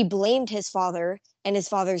he blamed his father and his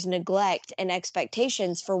father's neglect and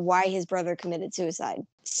expectations for why his brother committed suicide.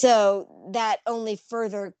 So that only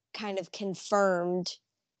further kind of confirmed.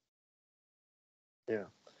 Yeah.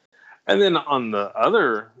 And then on the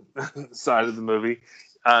other side of the movie,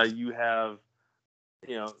 you have,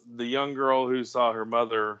 the young girl who saw her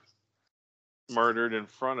mother murdered in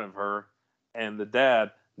front of her, and the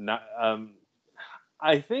dad.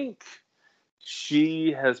 I think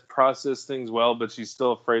she has processed things well, but she's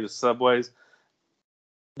still afraid of subways.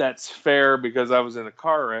 That's fair, because I was in a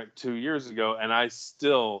car wreck 2 years ago, and I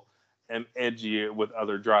still am edgy with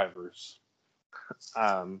other drivers.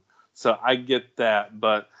 So I get that,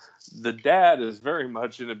 but the dad is very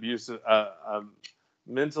much an abusive,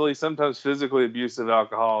 mentally, sometimes physically abusive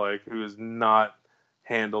alcoholic who has not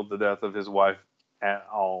handled the death of his wife at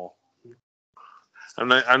all. I'm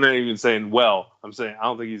not even saying well. I'm saying I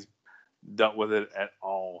don't think he's dealt with it at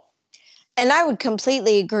all. And I would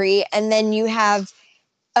completely agree. And then you have,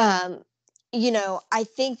 I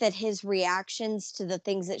think that his reactions to the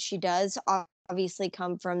things that she does obviously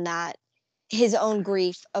come from his own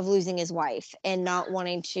grief of losing his wife and not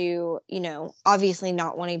wanting to, obviously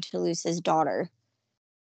not wanting to lose his daughter.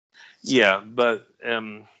 Yeah, but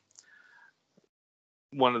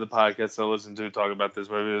one of the podcasts I listened to talk about this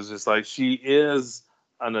movie was just like, she is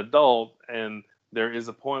an adult, and there is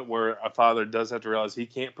a point where a father does have to realize he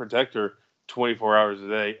can't protect her 24 hours a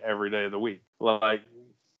day, every day of the week. Like,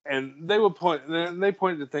 and they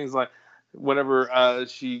pointed to things like whenever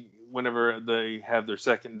they have their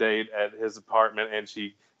second date at his apartment and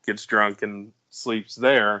she gets drunk and sleeps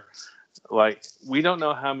there. Like, we don't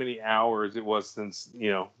know how many hours it was since,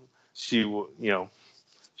 she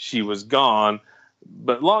was gone,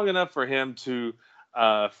 but long enough for him to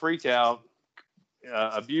freak out,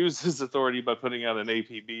 abuse his authority by putting out an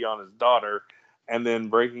APB on his daughter, and then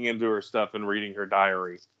breaking into her stuff and reading her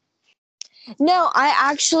diary. No, I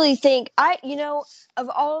actually think of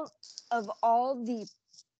all the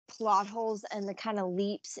plot holes and the kind of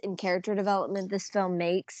leaps in character development this film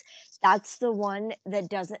makes, that's the one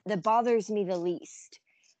that bothers me the least,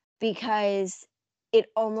 because it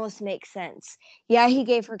almost makes sense. Yeah, he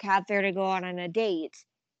gave her cab fare to go on a date,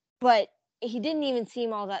 but he didn't even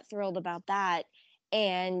seem all that thrilled about that.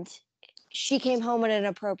 And she came home at an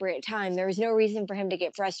appropriate time. There was no reason for him to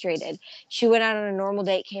get frustrated. She went out on a normal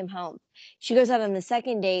date, came home. She goes out on the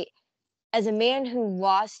second date. As a man who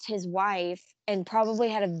lost his wife and probably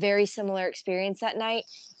had a very similar experience that night,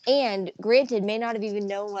 and granted, may not have even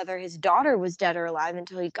known whether his daughter was dead or alive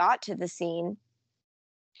until he got to the scene.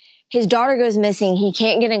 His daughter goes missing. He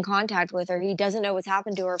can't get in contact with her. He doesn't know what's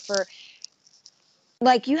happened to her for,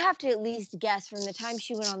 like, you have to at least guess from the time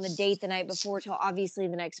she went on the date the night before till obviously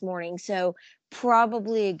the next morning. So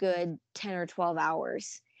probably a good 10 or 12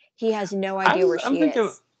 hours. He has no idea where she is.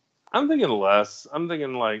 I'm thinking less. I'm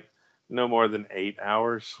thinking like no more than 8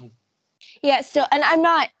 hours. Yeah, still, and I'm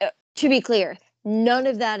not, to be clear, none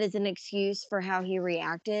of that is an excuse for how he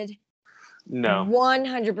reacted. No.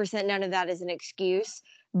 100% none of that is an excuse,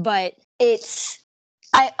 but that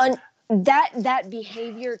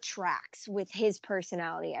behavior tracks with his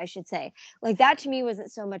personality, I should say. Like, that to me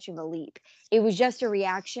wasn't so much of a leap. It was just a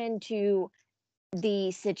reaction to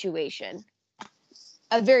the situation.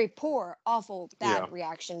 A very poor, awful, bad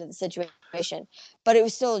reaction to the situation, but it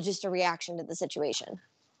was still just a reaction to the situation.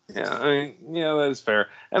 Yeah, I mean, that is fair.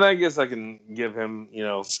 And I guess I can give him,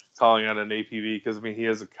 calling out an APB, because, I mean, he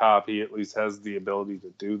is a cop. He at least has the ability to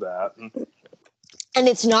do that. And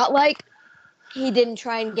it's not like he didn't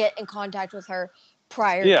try and get in contact with her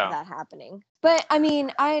prior to that happening. But, I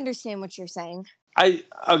mean, I understand what you're saying.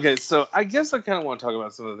 Okay, so I guess I kind of want to talk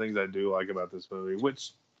about some of the things I do like about this movie,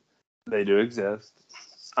 which they do exist.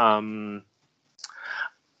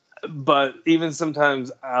 But even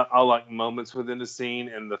sometimes I'll like moments within the scene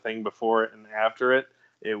and the thing before it and after it,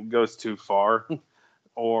 it goes too far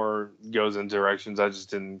or goes in directions I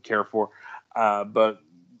just didn't care for. But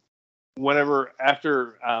whenever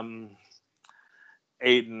after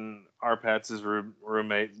Aiden, Arpatz's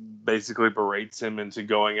roommate, basically berates him into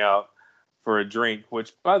going out for a drink,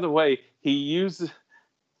 which, by the way, he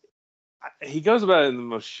goes about it in the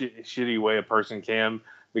most shitty way a person can,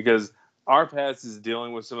 because Arpatz is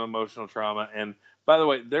dealing with some emotional trauma. And by the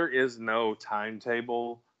way, there is no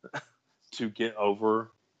timetable to get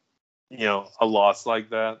over, a loss like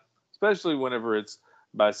that, especially whenever it's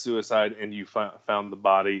by suicide and you found the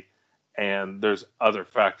body and there's other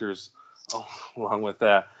factors along with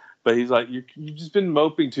that. But he's like, you've just been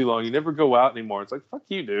moping too long. You never go out anymore. It's like, fuck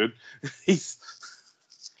you, dude.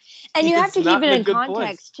 And you have to keep it in place.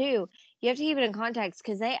 context too. You have to keep it in context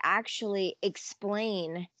because they actually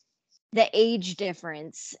explain the age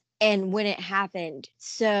difference and when it happened.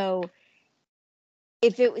 So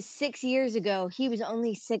if it was 6 years ago, he was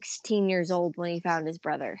only 16 years old when he found his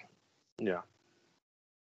brother. Yeah.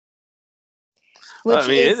 Which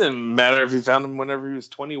it didn't matter if he found him whenever he was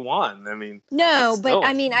 21. No, but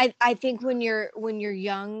I think when you're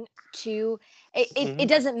young too, it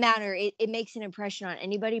doesn't matter. It makes an impression on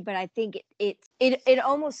anybody, but I think it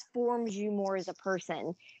almost forms you more as a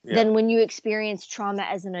person than when you experience trauma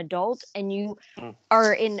as an adult and you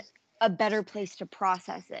are in a better place to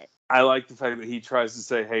process it. I like the fact that he tries to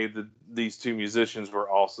say, hey, these two musicians were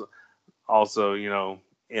also,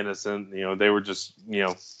 innocent. They were just,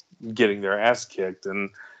 getting their ass kicked.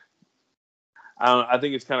 And I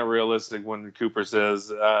think it's kind of realistic when Cooper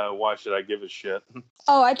says, why should I give a shit?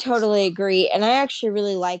 Oh, I totally agree. And I actually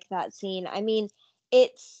really like that scene.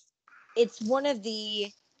 It's one of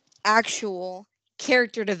the actual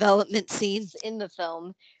character development scenes in the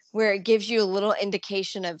film where it gives you a little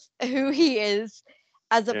indication of who he is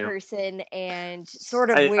as a person and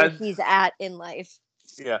sort of where he's at in life.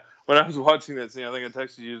 Yeah. When I was watching that scene, I think I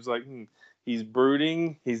texted you, it was like, he's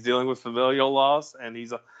brooding, he's dealing with familial loss, and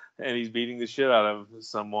he's beating the shit out of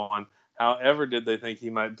someone. However, did they think he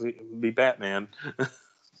might be Batman?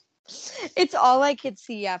 It's all I could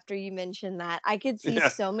see after you mentioned that. I could see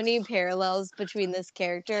so many parallels between this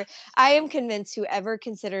character. I am convinced whoever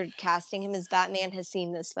considered casting him as Batman has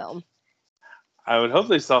seen this film. I would hope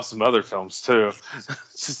they saw some other films too.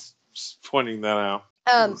 just pointing that out.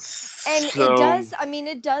 And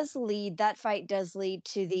that fight does lead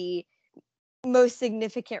to the most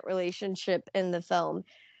significant relationship in the film.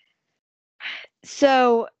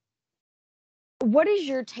 So what is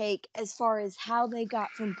your take as far as how they got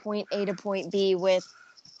from point A to point B with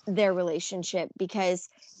their relationship? Because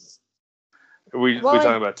we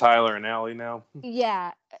talking about Tyler and Allie now?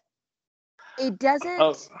 Yeah. It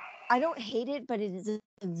doesn't I don't hate it, but it's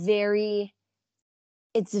very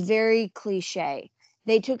cliche.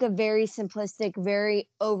 They took a very simplistic, very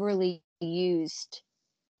overly used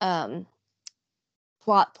plot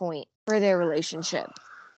point for their relationship.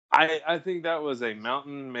 I think that was a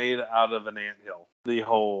mountain made out of an anthill. The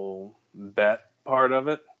whole bet part of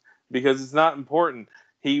it, because it's not important.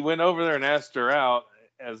 He went over there and asked her out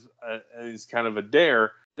as kind of a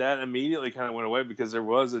dare. That immediately kind of went away because there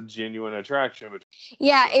was a genuine attraction.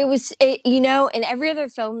 Yeah, it was. In every other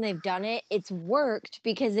film they've done it, it's worked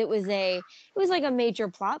because it was like a major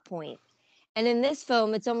plot point. And in this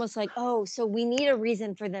film, it's almost like, oh, so we need a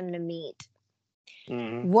reason for them to meet.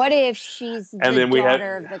 Mm-hmm. What if she's the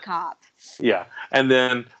daughter of the cop? Yeah, and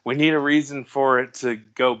then we need a reason for it to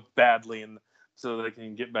go badly, and so they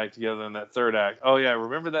can get back together in that third act. Oh yeah,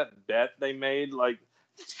 remember that bet they made like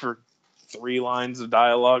for 3 lines of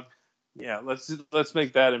dialogue? Yeah, let's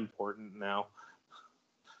make that important now.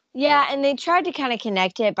 Yeah, and they tried to kind of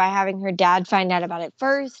connect it by having her dad find out about it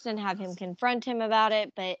first and have him confront him about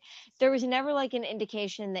it, but there was never like an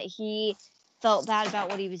indication that he felt bad about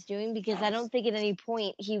what he was doing, because I don't think at any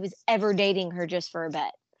point he was ever dating her just for a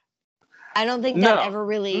bet. I don't think that ever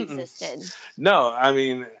really existed. No, I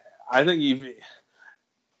think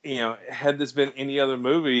had this been any other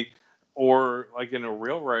movie or like in a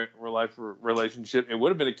real life relationship, it would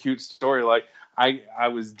have been a cute story. Like, I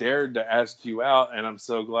was dared to ask you out, and I'm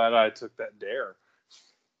so glad I took that dare.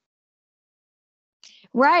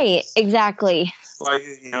 Right, exactly. Like,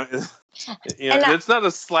 it's not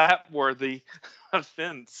a slap-worthy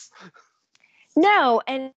offense. No,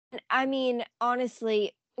 and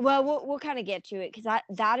honestly, well, we'll kind of get to it, because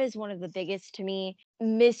that is one of the biggest, to me,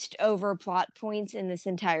 missed over plot points in this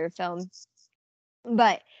entire film.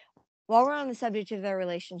 But while we're on the subject of their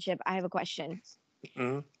relationship, I have a question.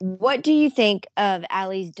 Mm-hmm. What do you think of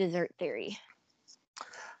Allie's dessert theory?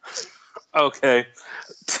 Okay.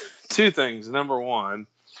 Two things. Number one,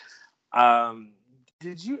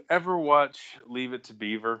 did you ever watch Leave It to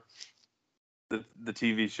Beaver, the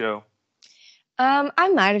TV show? I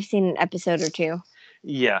might have seen an episode or two.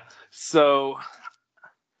 Yeah. So,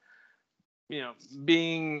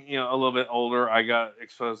 being, a little bit older, I got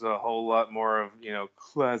exposed to a whole lot more of,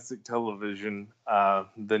 classic television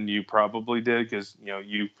than you probably did because,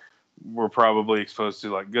 you were probably exposed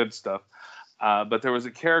to like good stuff. But there was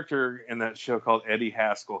a character in that show called Eddie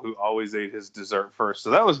Haskell who always ate his dessert first. So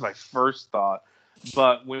that was my first thought.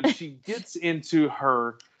 But when she gets into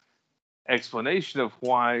her explanation of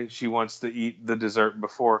why she wants to eat the dessert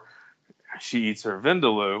before she eats her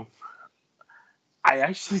vindaloo, I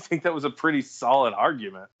actually think that was a pretty solid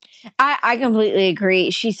argument. I completely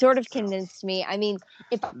agree. She sort of convinced me. I mean,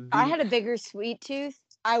 if I had a bigger sweet tooth,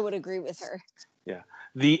 I would agree with her. Yeah.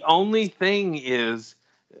 The only thing is,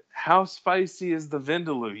 how spicy is the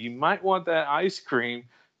vindaloo? You might want that ice cream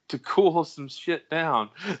to cool some shit down.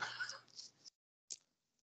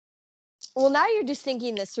 Well, now you're just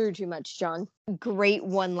thinking this through too much, John. Great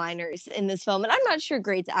one-liners in this film. And I'm not sure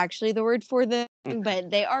great's actually the word for them,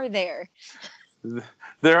 but they are there.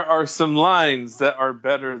 There are some lines that are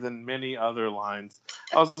better than many other lines.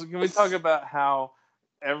 Also, can we talk about how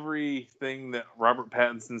everything that Robert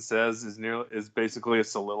Pattinson says is basically a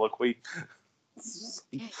soliloquy?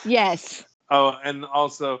 Yes. Oh, and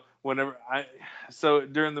also so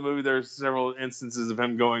during the movie, there's several instances of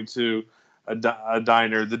him going to a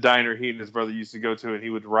diner, the diner he and his brother used to go to, and he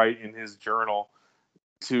would write in his journal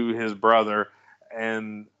to his brother,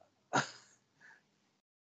 and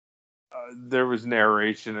there was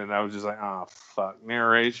narration, and I was just like, oh fuck,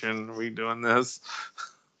 narration, are we doing this?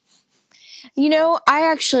 I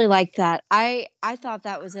actually like that. I thought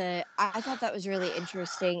that was really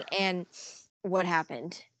interesting, and what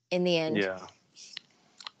happened in the end. Yeah,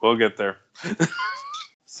 we'll get there.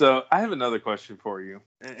 So I have another question for you,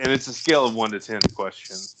 and it's a scale of 1 to 10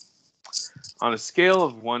 question. On a scale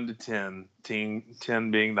of 1 to 10,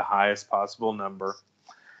 10 being the highest possible number,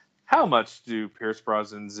 how much do Pierce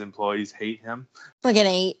Brosnan's employees hate him? Like an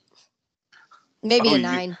 8, maybe a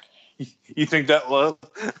 9. You think that low?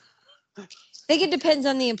 I think it depends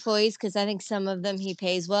on the employees because I think some of them he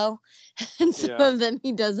pays well, and some of them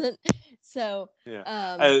he doesn't. So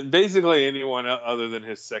basically anyone other than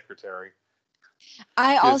his secretary.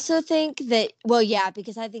 I also think that,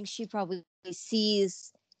 because I think she probably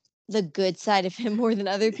sees the good side of him more than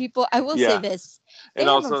other people. I will say this. They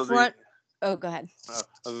have a front... Oh, go ahead.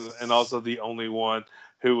 And also the only one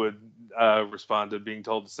who would respond to being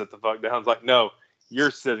told to sit the fuck down is like, no, you're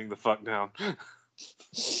sitting the fuck down.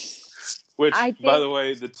 Which, by the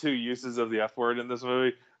way, the 2 uses of the F word in this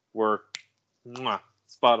movie were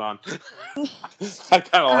spot on. I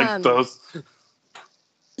kind of like those.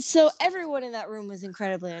 So everyone in that room was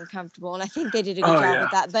incredibly uncomfortable, and I think they did a good job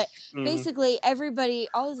with that. But basically, everybody,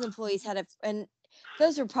 all his employees and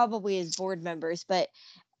those were probably his board members, but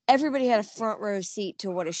everybody had a front row seat to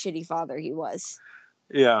what a shitty father he was.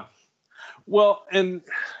 Yeah. Well, and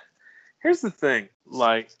here's the thing.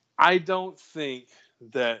 Like, I don't think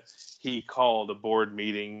that he called a board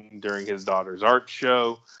meeting during his daughter's art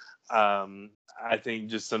show. I think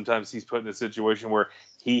just sometimes he's put in a situation where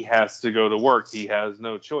he has to go to work. He has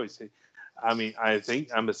no choice. I'm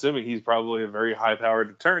assuming he's probably a very high-powered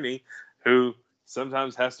attorney who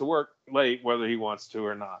sometimes has to work late, whether he wants to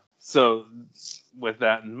or not. So with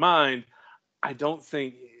that in mind, I don't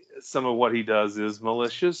think some of what he does is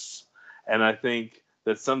malicious. And I think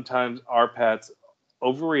that sometimes our Pats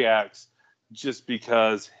overreacts just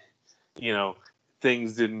because,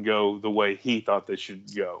 things didn't go the way he thought they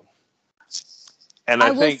should go. And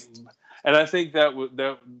I think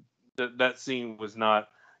that scene was not,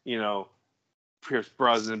 Pierce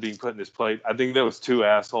Brosnan being put in his plate. I think that was 2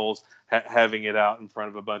 assholes having it out in front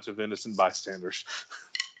of a bunch of innocent bystanders.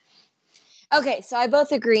 Okay, so I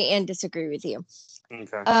both agree and disagree with you.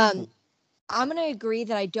 Okay. I'm going to agree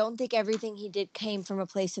that I don't think everything he did came from a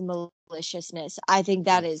place of maliciousness. I think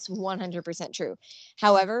that is 100% true.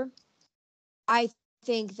 However, I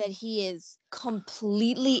think that he is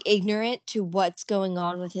completely ignorant to what's going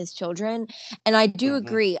on with his children. And I do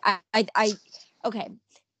agree. Okay.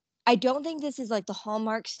 I don't think this is like the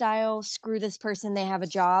Hallmark style, screw this person, they have a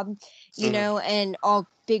job, and all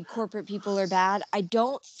big corporate people are bad. I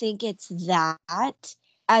don't think it's that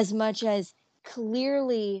as much as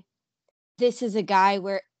clearly this is a guy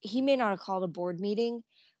where he may not have called a board meeting,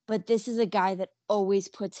 but this is a guy that always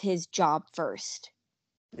puts his job first.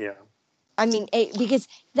 Yeah. I mean, because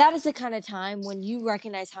that is the kind of time when you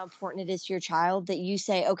recognize how important it is to your child that you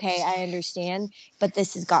say, okay, I understand, but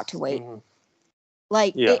this has got to wait.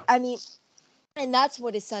 And that's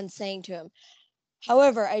what his son's saying to him.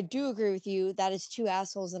 However, I do agree with you that is two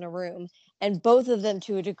assholes in a room, and both of them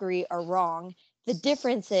to a degree are wrong. The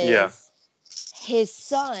difference is his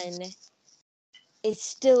son is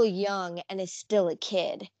still young and is still a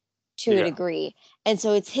kid to a degree. And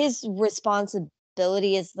so it's his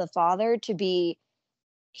responsibility as the father to be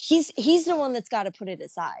he's the one that's got to put it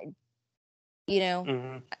aside. You know?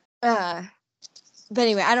 Mm-hmm. But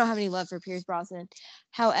anyway, I don't have any love for Pierce Brosnan.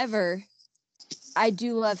 However, I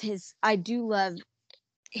do love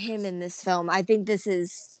him in this film. I think this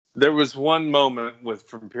is. There was one moment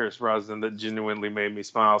from Pierce Brosnan that genuinely made me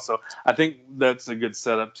smile. So I think that's a good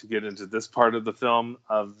setup to get into this part of the film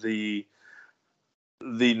of the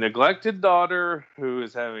neglected daughter who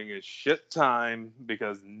is having a shit time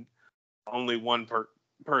because only one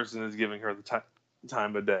person is giving her the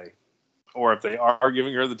time of day. Or if they are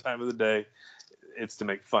giving her the time of the day, it's to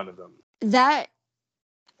make fun of them. That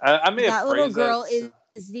little girl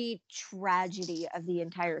is the tragedy of the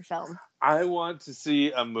entire film. I want to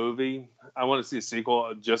see a movie. I want to see a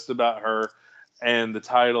sequel just about her, and the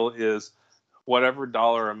title is whatever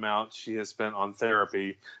dollar amount she has spent on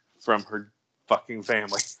therapy from her fucking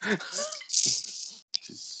family.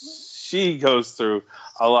 She goes through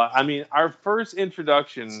a lot. I mean, our first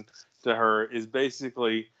introduction to her is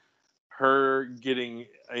basically her getting,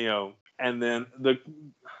 and then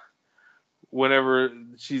whenever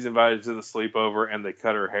she's invited to the sleepover and they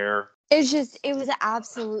cut her hair. It was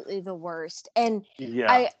absolutely the worst. And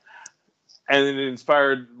and it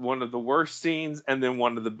inspired one of the worst scenes and then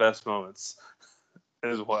one of the best moments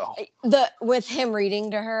as well. With him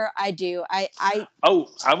reading to her, I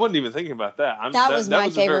wasn't even thinking about that. That was my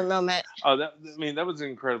favorite moment. That was an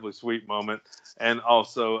incredibly sweet moment. And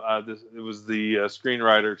also it was the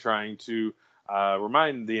screenwriter trying to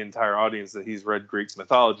remind the entire audience that he's read Greek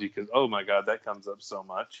mythology because, oh my God, that comes up so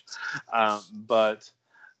much. But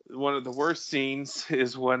one of the worst scenes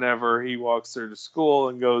is whenever he walks her to school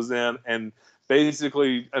and goes in and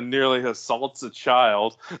basically nearly assaults a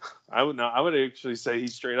child. I would actually say he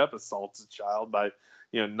straight up assaults a child by,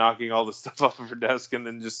 knocking all the stuff off of her desk and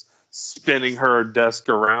then just spinning her desk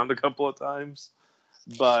around a couple of times.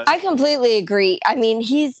 But I completely agree. I mean,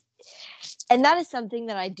 and that is something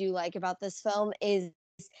that I do like about this film is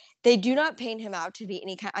they do not paint him out to be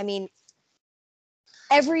any kind. I mean,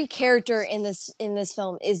 every character in this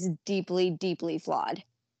film is deeply, deeply flawed.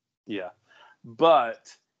 Yeah,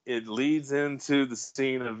 but it leads into the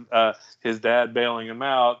scene of his dad bailing him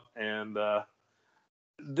out, and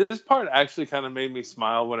this part actually kind of made me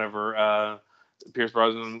smile whenever Pierce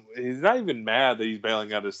Brosnan. He's not even mad that he's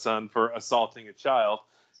bailing out his son for assaulting a child.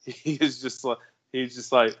 He's just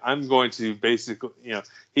like, I'm going to basically,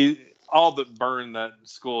 he all but burned that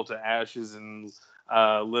school to ashes in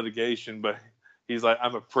litigation, but he's like,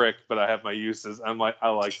 I'm a prick, but I have my uses. I'm like, I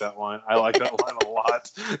like that line. I like that line a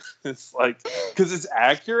lot. It's like, because it's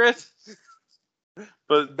accurate.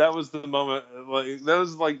 But that was the moment, that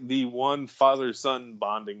was like the one father-son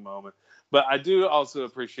bonding moment. But I do also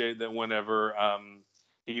appreciate that whenever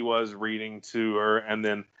he was reading to her, and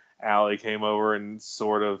then Allie came over and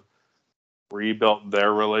sort of rebuilt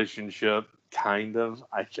their relationship, kind of,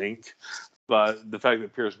 I think. But the fact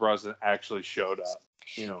that Pierce Brosnan actually showed up.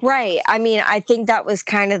 Right. I mean, I think that was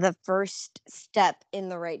kind of the first step in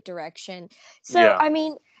the right direction. So, I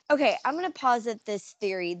mean, okay, I'm going to posit this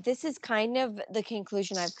theory. This is kind of the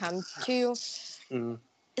conclusion I've come to,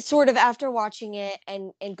 sort of after watching it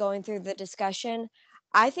and going through the discussion.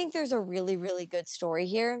 I think there's a really, really good story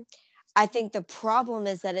here. I think the problem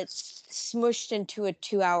is that it's smushed into a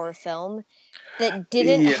 2-hour film that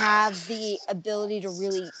didn't have the ability to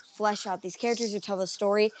really flesh out these characters or tell the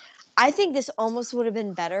story. I think this almost would have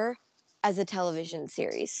been better as a television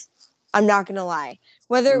series. I'm not going to lie.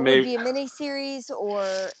 Whether it would be a miniseries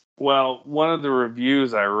or... Well, one of the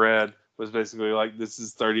reviews I read was basically like, this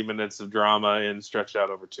is 30 minutes of drama and stretched out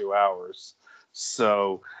over 2 hours.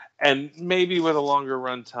 So, and maybe with a longer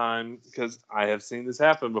run time, because I have seen this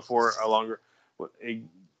happen before,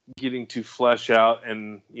 getting to flesh out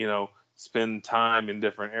and, spend time in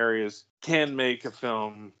different areas can make a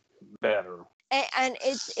film better. And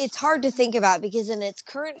it's hard to think about because in its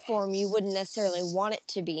current form, you wouldn't necessarily want it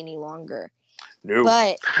to be any longer. No.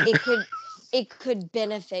 But it could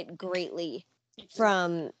benefit greatly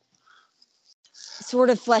from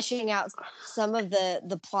sort of fleshing out some of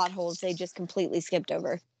the plot holes they just completely skipped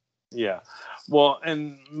over. Yeah. Well,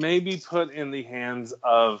 and maybe put in the hands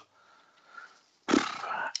of,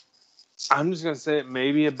 I'm just going to say it,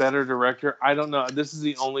 maybe a better director. I don't know. This is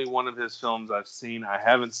the only one of his films I've seen. I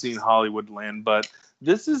haven't seen Hollywoodland, but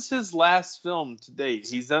this is his last film to date.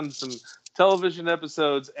 He's done some television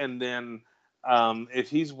episodes and then If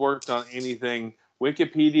he's worked on anything,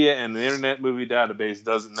 Wikipedia and the Internet Movie Database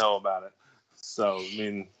doesn't know about it. So, I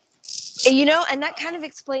mean, and that kind of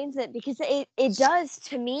explains it, because it does,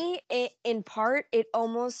 to me, in part, it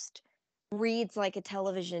almost reads like a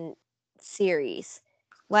television series.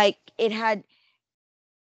 Like it had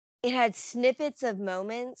snippets of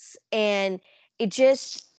moments, and it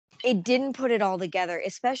didn't put it all together,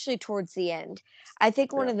 especially towards the end. I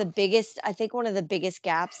think one of the biggest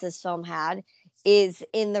gaps this film had is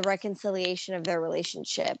in the reconciliation of their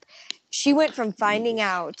relationship. She went from finding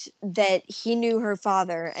out that he knew her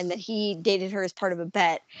father and that he dated her as part of a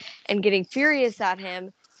bet and getting furious at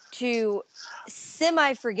him to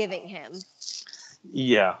semi forgiving him.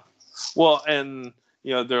 yeah. Well, and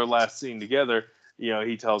their last scene together,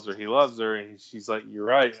 he tells her he loves her, and she's like, "You're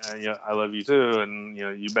right, and, I love you too, and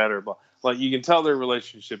you better." Blah. Like, you can tell their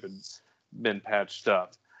relationship had been patched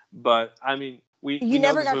up, but I mean, we never know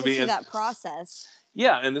this got to movie see ends, that process.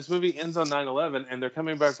 yeah, and this movie ends on 9/11, and they're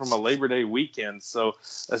coming back from a Labor Day weekend, so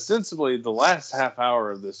ostensibly the last half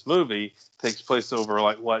hour of this movie takes place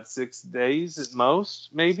over 6 days at most,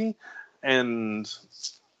 maybe, and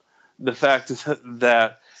the fact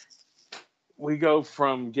that we go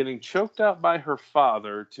from getting choked out by her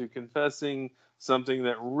father to confessing something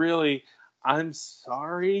that really, I'm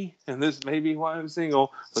sorry, and this may be why I'm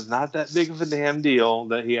single, was not that big of a damn deal,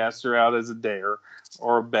 that he asked her out as a dare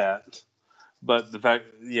or a bet. But the fact,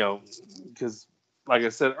 because like I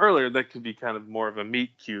said earlier, that could be kind of more of a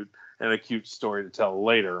meet cute and a cute story to tell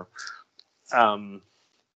later. To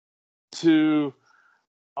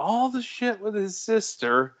all the shit with his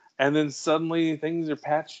sister, and then suddenly things are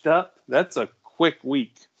patched up. That's a quick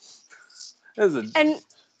week. And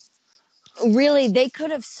really, they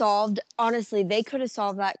could have solved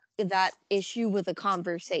that issue with a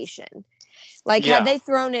conversation. Like, had they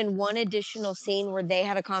thrown in one additional scene where they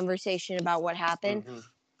had a conversation about what happened,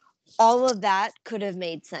 all of that could have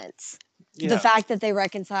made sense. Yeah. The fact that they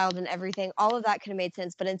reconciled and everything, all of that could have made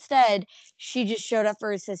sense. But instead, she just showed up for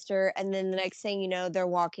his sister, and then the next thing you know, they're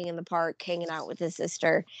walking in the park, hanging out with his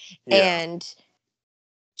sister. Yeah. And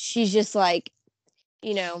she's just like,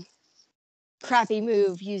 crappy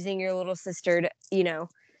move using your little sister to,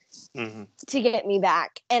 to get me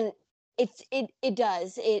back. And it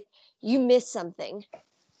does. You miss something.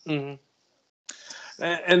 Mm-hmm.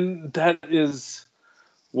 And that is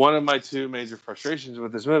one of my two major frustrations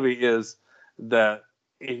with this movie, is that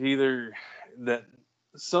that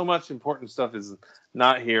so much important stuff is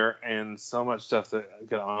not here, and so much stuff that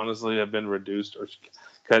could honestly have been reduced or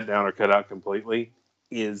cut down or cut out completely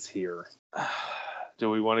is here. Do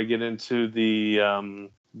we want to get into the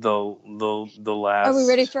last? Are we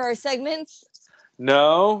ready for our segments?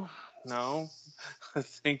 No. I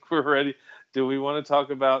think we're ready. Do we want to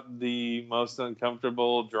talk about the most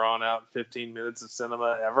uncomfortable, drawn-out 15 minutes of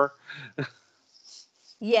cinema ever?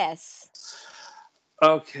 Yes.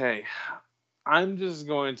 Okay. I'm just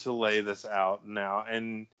going to lay this out now,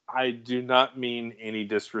 and I do not mean any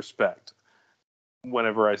disrespect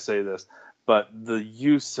whenever I say this, but the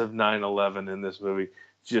use of 9/11 in this movie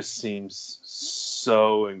just seems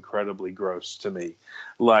so incredibly gross to me.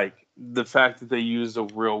 Like, the fact that they used a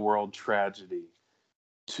real-world tragedy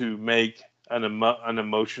to make an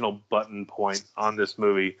emotional button point on this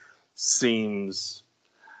movie seems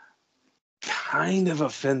kind of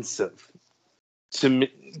offensive to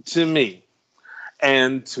me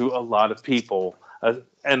and to a lot of people.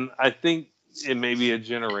 And I think it may be a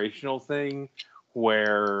generational thing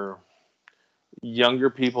where younger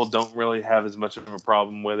people don't really have as much of a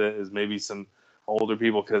problem with it as maybe some older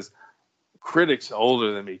people, because critics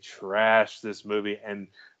older than me trash this movie, and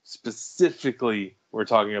specifically we're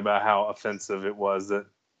talking about how offensive it was that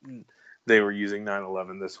they were using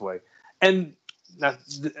 9/11 this way. And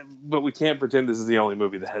but we can't pretend this is the only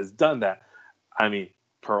movie that has done that. I mean,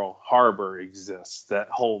 Pearl Harbor exists. That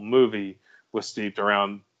whole movie was steeped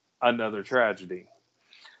around another tragedy,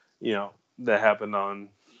 that happened on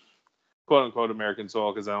quote unquote American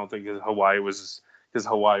soil, because I don't think Hawaii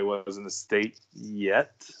wasn't a state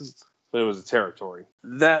yet, but it was a territory.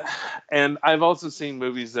 And I've also seen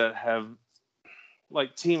movies that have,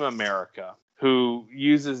 like Team America, who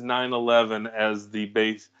uses 9/11 as the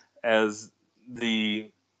base, as the,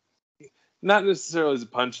 not necessarily as a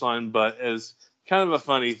punchline, but as kind of a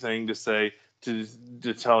funny thing to say to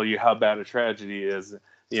tell you how bad a tragedy is,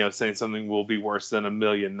 saying something will be worse than 1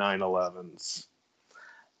 million 9/11s.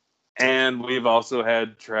 And we've also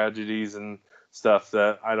had tragedies and stuff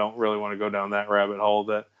that I don't really want to go down that rabbit hole,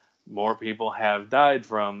 that more people have died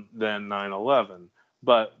from than 9/11.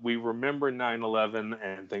 But we remember 9/11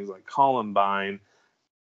 and things like Columbine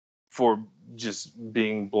for just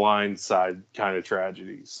being blindside kind of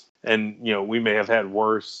tragedies. And, we may have had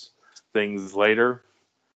worse things later,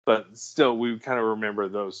 but still we kind of remember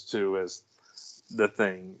those two as the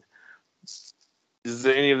thing. Does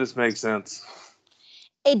any of this make sense?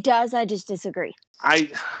 It does. I just disagree.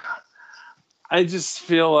 I just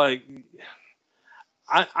feel like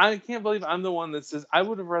I can't believe I'm the one that says I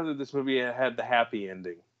would have rather this movie had the happy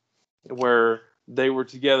ending where they were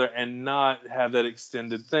together and not have that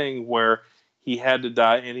extended thing where he had to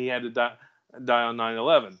die and he had to die on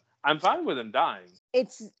 9/11. I'm fine with him dying.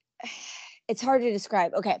 It's hard to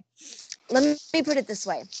describe. Okay, let me put it this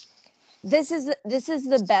way. This is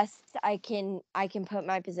the best I can put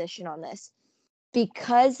my position on this.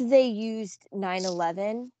 Because they used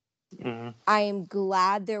 9/11, mm-hmm. I am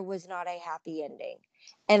glad there was not a happy ending.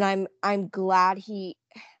 And I'm glad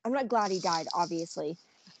I'm not glad he died, obviously.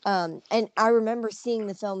 And I remember seeing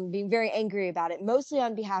the film and being very angry about it, mostly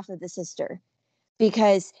on behalf of the sister.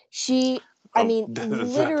 Because literally,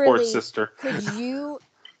 poor sister.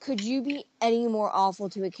 could you be any more awful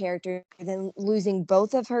to a character than losing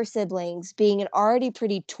both of her siblings, being an already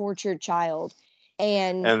pretty tortured child,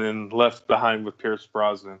 and then left behind with Pierce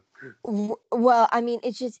Brosnan? Well,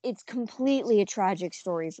 it's completely a tragic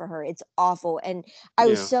story for her. It's awful. And I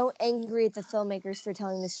was so angry at the filmmakers for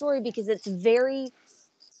telling the story because it's very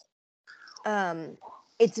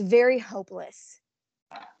hopeless.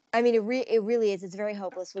 It really is. It's very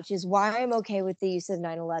hopeless, which is why I'm okay with the use of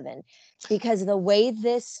 9/11, because the way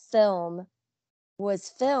this film was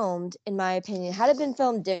filmed, in my opinion, had it been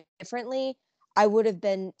filmed differently, I would have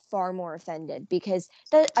been far more offended, because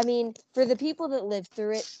for the people that lived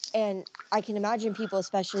through it, and I can imagine people,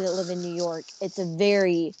 especially that live in New York, it's a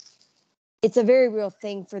very real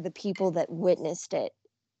thing for the people that witnessed it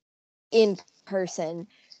in person.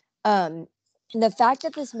 The fact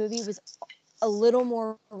that this movie was a little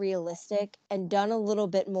more realistic and done a little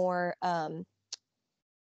bit more,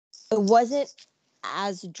 it wasn't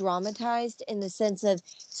as dramatized in the sense of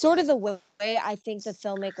sort of the way I think the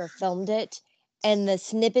filmmaker filmed it and the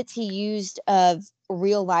snippets he used of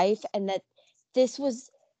real life, and that it was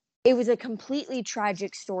a completely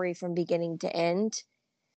tragic story from beginning to end.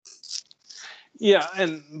 Yeah,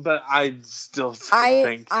 but I still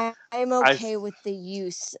think I'm okay with the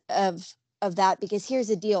use of that, because here's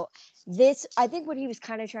the deal. I think what he was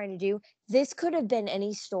kind of trying to do, this could have been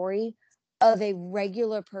any story of a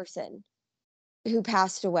regular person who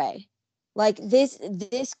passed away. Like this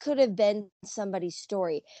could have been somebody's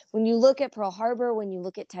story. When you look at Pearl Harbor, when you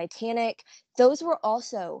look at Titanic, those were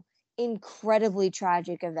also incredibly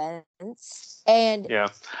tragic events. And yeah,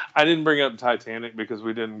 I didn't bring up Titanic because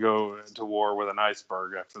we didn't go to war with an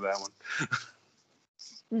iceberg after that one.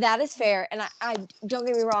 That is fair, and I don't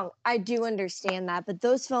get me wrong, I do understand that, but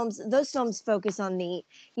those films focus on the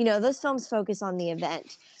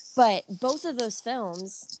event. But both of those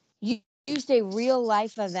films used a real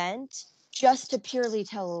life event just to purely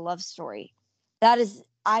tell a love story.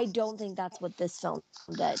 I don't think that's what this film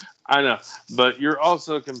did. I know, but you're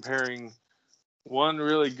also comparing one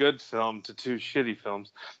really good film to two shitty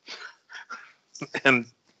films. And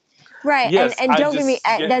right, yes, and don't get me,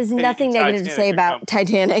 there's nothing negative to say about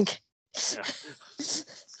Titanic. Yeah.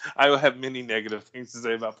 I will have many negative things to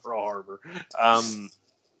say about Pearl Harbor,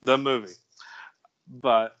 the movie.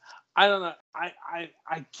 But I don't know.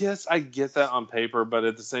 I guess I get that on paper, but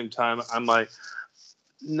at the same time, I'm like,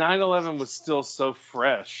 9/11 was still so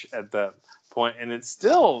fresh at that point, and it's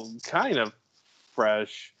still kind of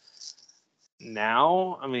fresh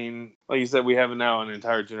now. I mean, like you said, we have now an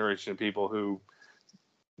entire generation of people who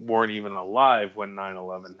weren't even alive when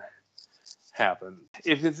 9/11 happened.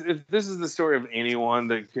 If this is the story of anyone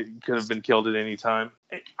that could have been killed at any time,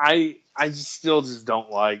 I still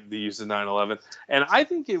don't like the use of 9/11, and I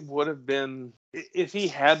think it would have been, if he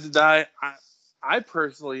had to die, I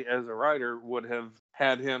personally, as a writer, would have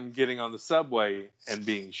had him getting on the subway and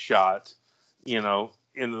being shot, in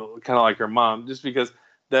kind of like her mom, just because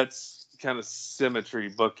that's kind of symmetry,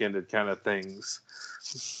 bookended kind of things.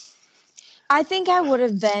 I think I would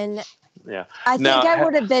have been. Yeah. I think I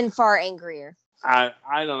would have been far angrier. I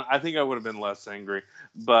don't. I think I would have been less angry,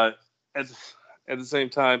 but at the same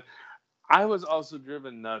time, I was also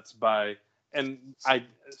driven nuts by, and I,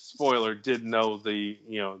 spoiler, did know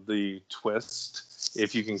the twist,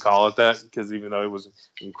 if you can call it that, because even though it was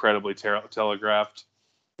incredibly telegraphed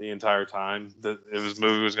the entire time that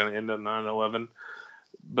movie was going to end at 9/11,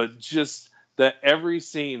 but just that every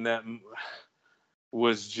scene that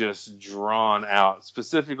was just drawn out,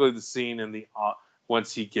 specifically the scene in the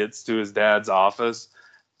once he gets to his dad's office,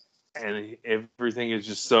 and everything is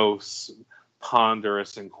just so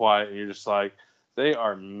ponderous and quiet, and you're just like, They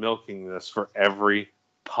are milking this for every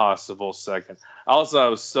possible second. Also, I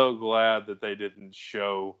was so glad that they didn't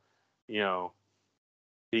show,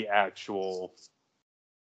 the actual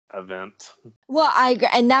event. Well, I agree,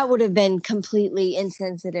 and that would have been completely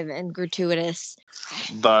insensitive and gratuitous.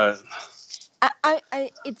 But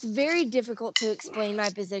it's very difficult to explain my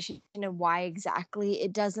position and why exactly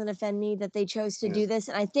it doesn't offend me that they chose to do this.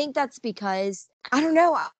 And I think that's because, I don't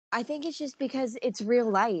know, I think it's just because it's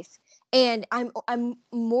real life. And I'm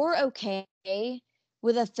more okay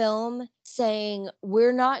with a film saying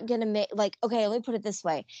we're not going to make, like, okay, let me put it this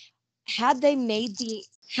way. Had they made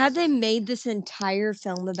this entire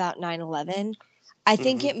film about 9/11, I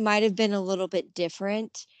think it might have been a little bit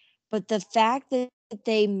different. But the fact that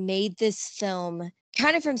they made this film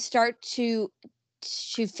kind of from start to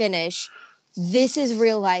finish, this is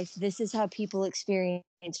real life. This is how people experience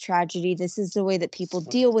tragedy. This is the way that people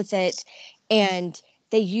deal with it. And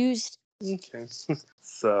they used. Okay.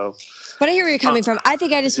 So. But I hear where you're coming from. I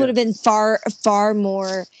think I just would have been far, far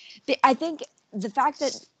more. I think the fact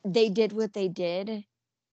that they did what they did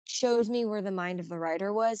shows me where the mind of the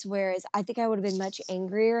writer was, whereas I think I would have been much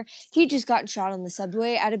angrier. He just got shot on the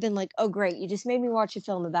subway. I'd have been like, oh great, you just made me watch a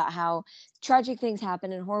film about how tragic things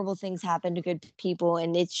happen and horrible things happen to good people,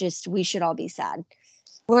 and it's just, we should all be sad.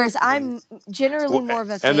 Whereas I'm generally more of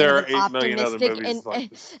a fan of an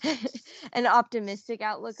optimistic an optimistic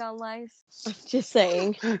outlook on life. Just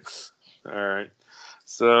saying. All right.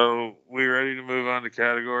 So we ready to move on to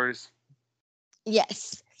categories?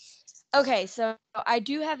 Yes. Okay, so I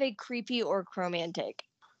do have a creepy or chromantic.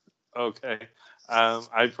 Okay.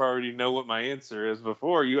 I already know what my answer is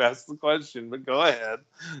before you ask the question, but go ahead.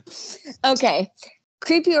 Okay.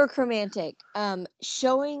 Creepy or chromantic.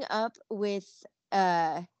 Showing up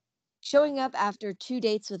after 2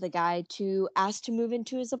 dates with a guy to ask to move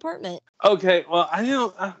into his apartment. Okay, well, I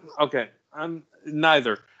don't. I'm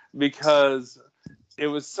neither, because it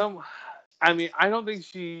was I mean, I don't think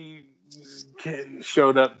she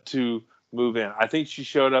showed up to move in. I think she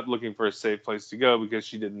showed up looking for a safe place to go because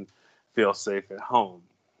she didn't feel safe at home.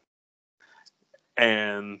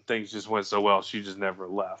 And things just went so well, she just never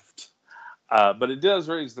left. But it does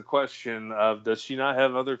raise the question of, does she not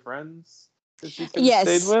have other friends that she could have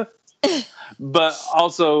stayed with? But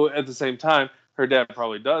also, at the same time, her dad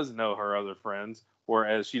probably does know her other friends,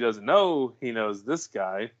 whereas she doesn't know he knows this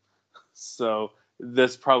guy. So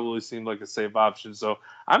this probably seemed like a safe option. So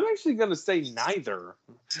I'm actually going to say neither.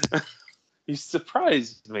 You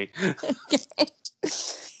surprised me.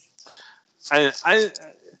 I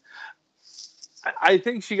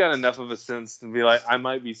think she got enough of a sense to be like, I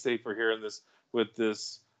might be safer here with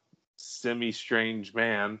this semi-strange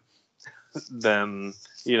man than,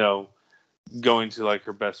 going to like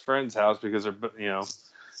her best friend's house because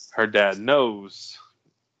her dad knows.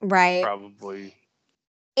 Right. Probably.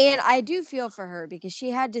 And I do feel for her because she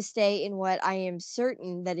had to stay in what I am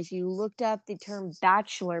certain that if you looked up the term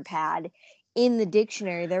bachelor pad in the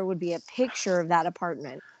dictionary, there would be a picture of that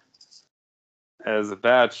apartment. As a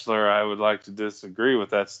bachelor, I would like to disagree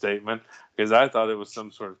with that statement because I thought it was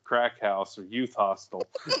some sort of crack house or youth hostel.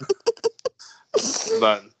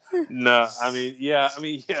 But no, yeah,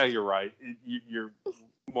 you're right. You're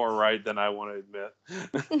more right than I want to admit.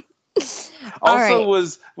 Also, right.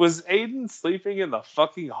 Was Aiden sleeping in the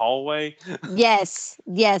fucking hallway? Yes,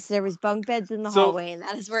 there was bunk beds in the hallway, and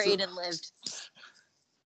that is where Aiden lived.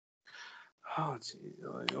 Oh, gee,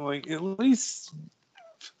 like at least,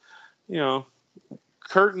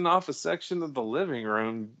 curtain off a section of the living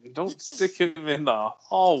room. Don't stick him in the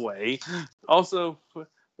hallway. Also,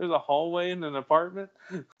 there's a hallway in an apartment.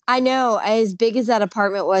 I know. As big as that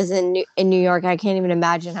apartment was in New York, I can't even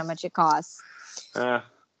imagine how much it costs.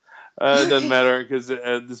 It doesn't matter because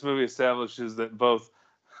this movie establishes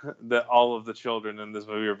that all of the children in this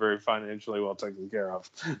movie are very financially well taken care of.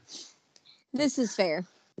 This is fair.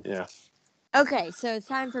 Yeah. Okay, so it's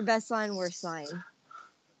time for best line, worst line.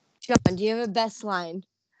 John, do you have a best line?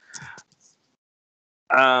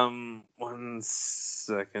 1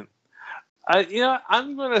 second.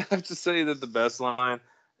 I'm going to have to say that the best line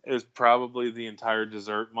is probably the entire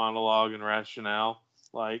dessert monologue and rationale.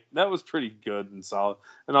 Like, that was pretty good and solid.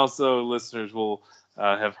 And also, listeners will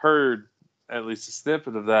have heard at least a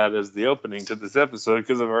snippet of that as the opening to this episode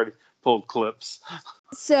because I've already pulled clips.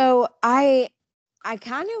 So I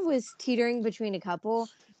kind of was teetering between a couple,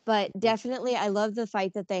 but definitely I love the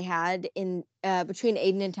fight that they had in between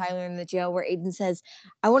Aiden and Tyler in the jail, where Aiden says,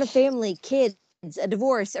 "I want a family, kids, a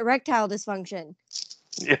divorce, erectile dysfunction."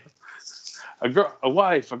 Yeah, a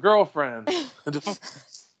wife, a girlfriend.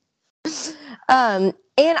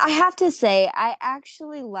 And I have to say, I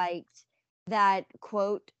actually liked that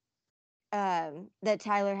quote that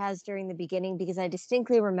Tyler has during the beginning, because I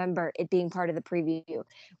distinctly remember it being part of the preview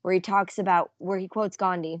where he quotes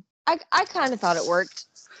Gandhi. I kind of thought it worked.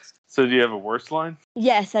 So do you have a worse line?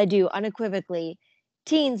 Yes, I do, unequivocally.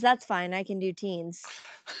 Teens, that's fine. I can do teens.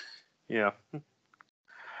 Yeah.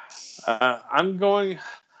 I'm going,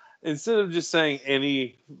 instead of just saying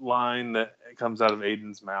any line that comes out of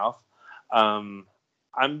Aiden's mouth, I'm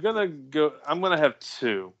gonna have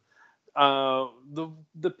two.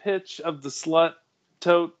 The pitch of the slut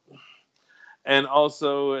tote, and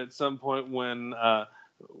also at some point whenever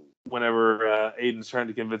Aiden's trying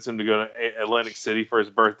to convince him to go to Atlantic City for his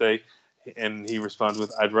birthday, and he responds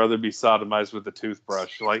with, "I'd rather be sodomized with a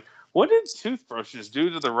toothbrush." Like, what did toothbrushes do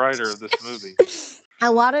to the writer of this movie?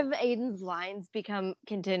 A lot of Aiden's lines become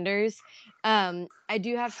contenders. I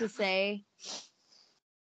do have to say,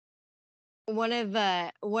 one of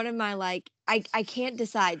my, like, I can't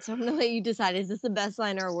decide, so I'm gonna let you decide. Is this the best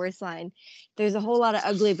line or a worst line? There's a whole lot of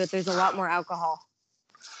ugly, but there's a lot more alcohol.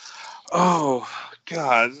 Oh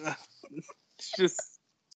God, it's just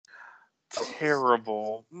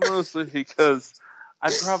terrible. Mostly because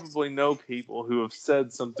I probably know people who have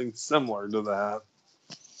said something similar to that.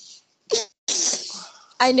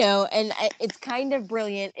 I know, and it's kind of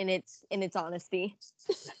brilliant in its honesty.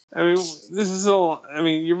 I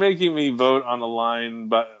mean, you're making me vote on a line,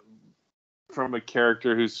 but from a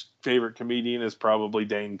character whose favorite comedian is probably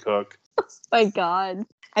Dane Cook. My God,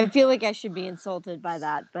 I feel like I should be insulted by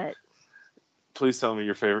that, but please tell me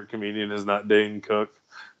your favorite comedian is not Dane Cook.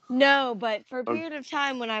 No, but for a period of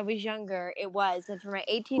time when I was younger, it was. And for my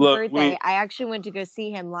 18th birthday, I actually went to go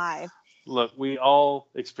see him live. Look, we all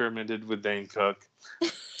experimented with Dane Cook.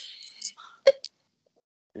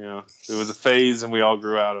 It was a phase and we all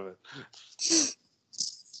grew out of it.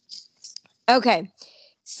 Okay.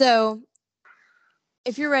 So,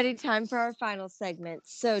 if you're ready, time for our final segment.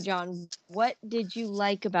 So, John, what did you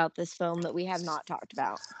like about this film that we have not talked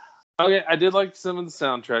about? Okay, I did like some of the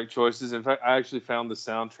soundtrack choices. In fact, I actually found the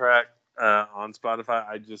soundtrack on Spotify.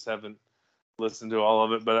 I just haven't listened to all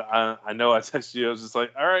of it, but I know I texted you. I was just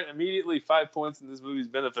like, all right, immediately 5 points in this movie's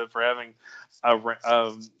benefit for having a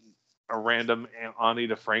random Ani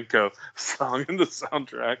DeFranco song in the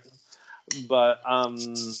soundtrack. But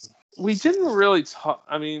we didn't really talk.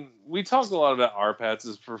 I mean, we talked a lot about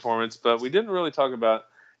Arpatz's performance, but we didn't really talk about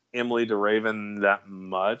Emily DeRaven that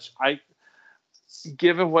much.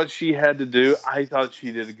 Given what she had to do, I thought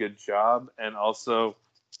she did a good job, and also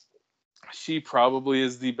she probably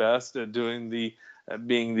is the best at doing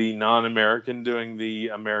being the non-American doing the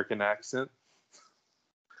American accent.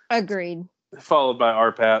 Agreed. Followed by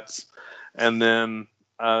Arpatz, and then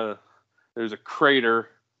there's a crater,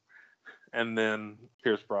 and then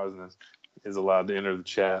Pierce Brosnan is allowed to enter the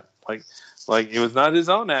chat. Like it was not his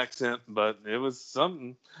own accent, but it was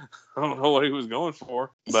something. I don't know what he was going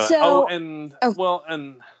for. But and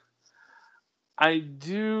I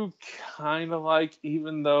do kind of like,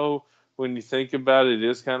 even though when you think about it, it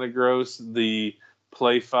is kind of gross, the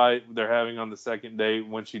play fight they're having on the second date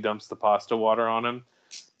when she dumps the pasta water on him.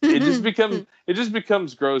 It just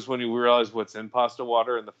becomes gross when you realize what's in pasta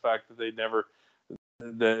water, and the fact that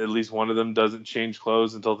that at least one of them doesn't change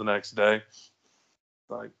clothes until the next day.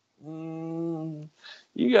 Like, you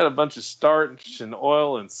got a bunch of starch and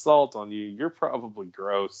oil and salt on you. You're probably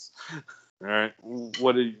gross. All right,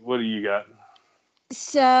 what do you got?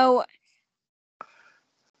 So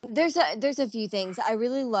there's a few things. I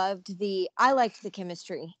really liked the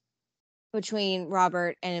chemistry between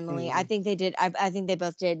Robert and Emily. I think they did. I think they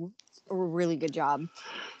both did a really good job.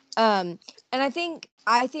 And I think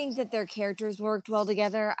that their characters worked well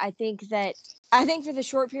together. I think for the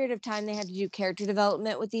short period of time they had to do character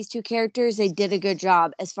development with these two characters, they did a good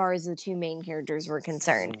job as far as the two main characters were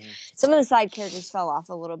concerned. Some of the side characters fell off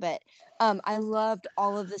a little bit. I loved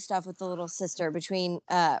all of the stuff with the little sister, between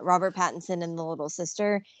Robert Pattinson and the little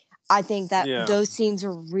sister. I think that those scenes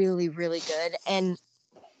were really, really good. And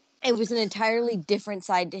it was an entirely different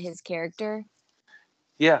side to his character.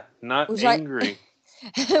 Yeah, not angry.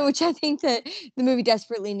 Which I think that the movie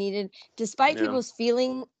desperately needed. Despite people's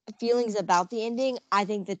feelings about the ending, I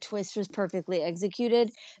think the twist was perfectly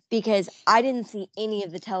executed, because I didn't see any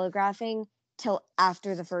of the telegraphing till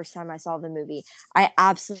after the first time I saw the movie. I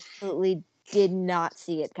absolutely did not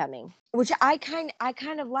see it coming, which I kind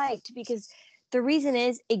of liked, because the reason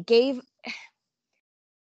is it gave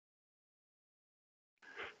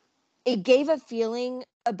a feeling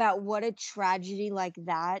about what a tragedy like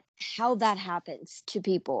that, how that happens to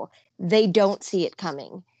people. They don't see it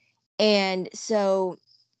coming. And so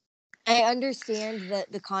I understand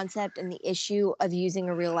the concept and the issue of using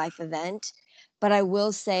a real life event, but I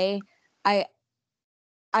will say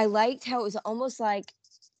I liked how it was almost like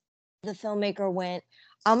the filmmaker went,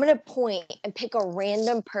 I'm going to point and pick a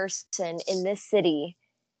random person in this city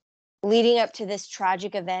leading up to this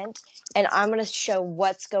tragic event, and I'm going to show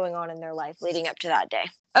what's going on in their life leading up to that day.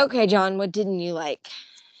 Okay, John, what didn't you like?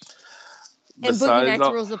 And Boogie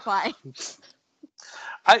Nights rules apply.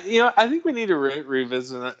 I think we need to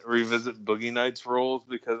revisit Boogie Nights rules,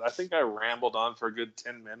 because I think I rambled on for a good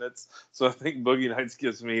 10 minutes. So I think Boogie Nights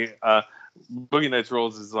gives me Boogie Nights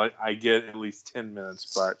rules is like I get at least 10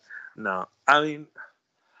 minutes. But no, I mean,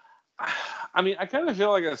 I kind of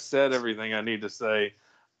feel like I've said everything I need to say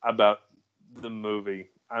about the movie.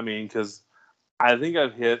 I mean, because I think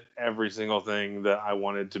I've hit every single thing that I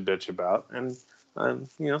wanted to bitch about, and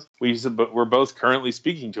we're both currently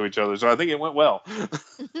speaking to each other, so I think it went well.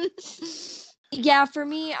 Yeah, for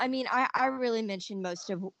me, I mean, I really mentioned most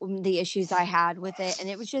of the issues I had with it, and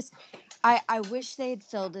it was just, I wish they had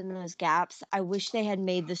filled in those gaps. I wish they had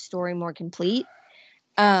made the story more complete.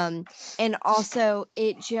 And also,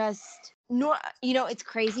 it just, it's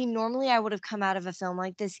crazy. Normally, I would have come out of a film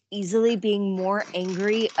like this easily being more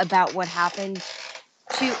angry about what happened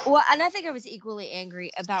and I think I was equally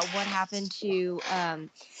angry about what happened to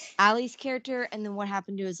Allie's character and then what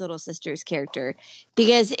happened to his little sister's character,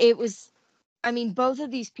 because it was, I mean, both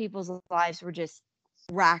of these people's lives were just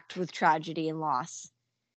racked with tragedy and loss.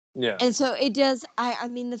 Yeah. And so it does, I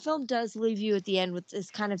mean, the film does leave you at the end with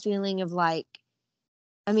this kind of feeling of like,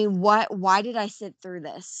 I mean, why did I sit through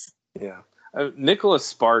this? Yeah. Nicholas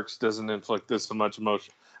Sparks doesn't inflict this much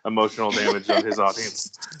emotional damage on his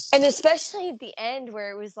audience. And especially at the end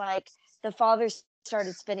where it was like the father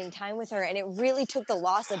started spending time with her, and it really took the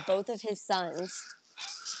loss of both of his sons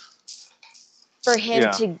for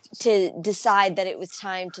him to decide that it was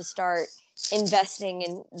time to start investing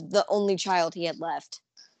in the only child he had left.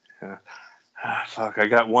 Yeah. Fuck, I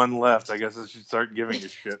got one left. I guess I should start giving a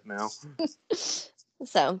shit now.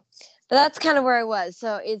 So, but that's kind of where I was.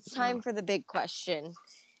 So it's time for the big question.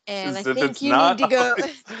 And I think you need to go.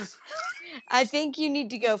 I think you need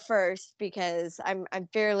to go first, because I'm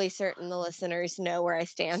fairly certain the listeners know where I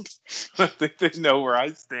stand. I think they know where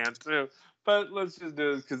I stand too. But let's just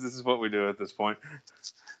do it because this is what we do at this point.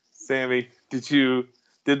 Sammy,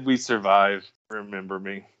 did we survive? Remember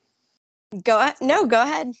Me? Go ahead.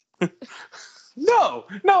 No,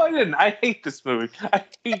 I didn't. I hate this movie.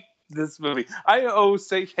 I owe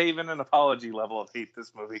Safe Haven an apology level of hate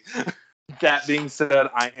this movie. That being said,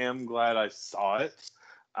 I am glad I saw it,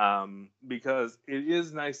 because it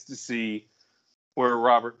is nice to see where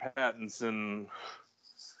Robert Pattinson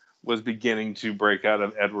was beginning to break out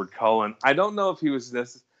of Edward Cullen. I don't know if he was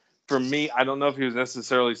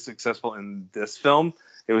necessarily successful in this film.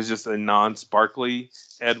 It was just a non-sparkly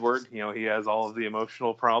Edward. He has all of the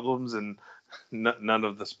emotional problems and none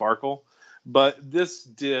of the sparkle. But this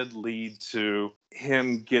did lead to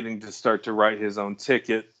him getting to start to write his own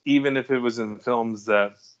ticket, even if it was in films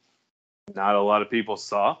that not a lot of people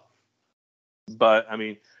saw. But I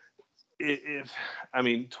mean,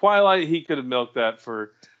 Twilight, he could have milked that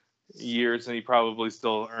for years, and he probably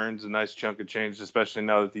still earns a nice chunk of change, especially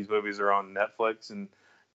now that these movies are on Netflix and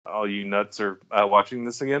all you nuts are watching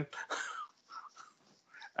this again.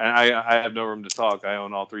 And I have no room to talk. I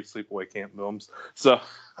own all 3 Sleepaway Camp films. So,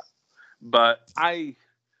 but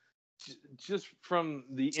just from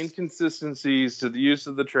the inconsistencies to the use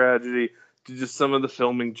of the tragedy to just some of the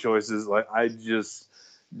filming choices, like I just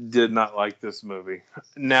did not like this movie.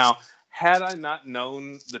 Now, had I not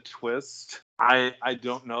known the twist, I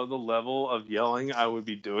don't know the level of yelling I would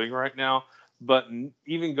be doing right now. But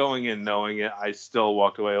even going in knowing it, I still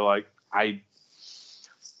walked away like I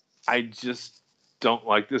just don't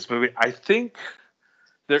like this movie. I think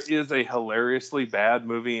there is a hilariously bad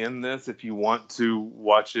movie in this if you want to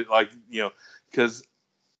watch it, because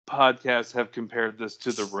podcasts have compared this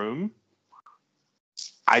to The Room.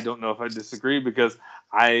 I don't know if I disagree, because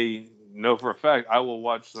I know for a fact I will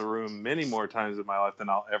watch The Room many more times in my life than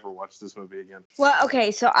I'll ever watch this movie again. Well,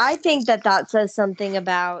 okay, so I think that says something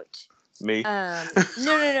about me. No.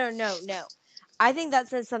 I think that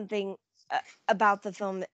says something about the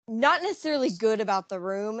film, not necessarily good about The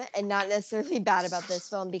Room and not necessarily bad about this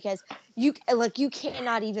film, because you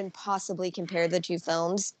cannot even possibly compare the two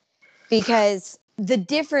films, because the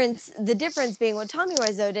difference being what Tommy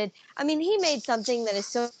Wiseau did. I mean, he made something that is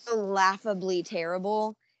so laughably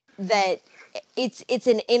terrible that it's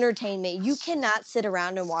an entertainment. You cannot sit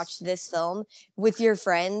around and watch this film with your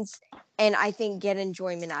friends and I think get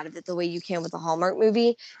enjoyment out of it the way you can with a Hallmark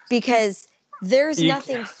movie, because there's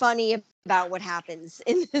nothing funny about what happens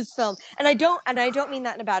in this film. And I don't mean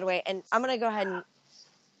that in a bad way. And I'm going to go ahead and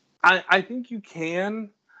I think you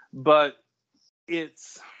can, but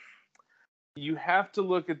you have to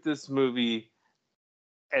look at this movie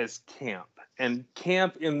as camp, and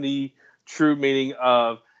camp in the true meaning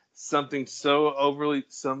of something so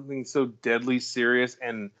deadly serious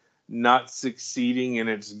and not succeeding in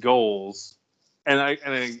its goals. And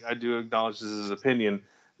I do acknowledge this as an opinion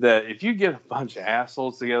that if you get a bunch of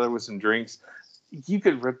assholes together with some drinks, you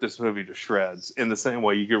could rip this movie to shreds in the same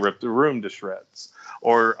way you could rip The Room to shreds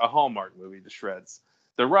or a Hallmark movie to shreds.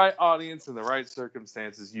 The right audience and the right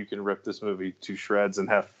circumstances, you can rip this movie to shreds and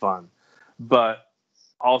have fun. But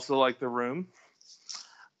also, like The Room,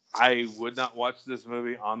 I would not watch this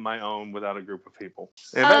movie on my own without a group of people.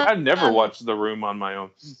 In fact, I've never watched The Room on my own.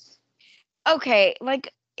 Okay,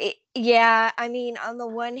 like, yeah, I mean, on the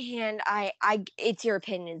one hand, I it's your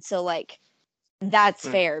opinion, so like, that's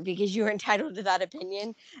fair because you're entitled to that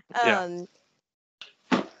opinion. Yeah.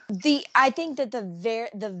 I think that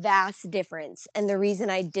the vast difference and the reason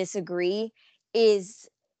I disagree is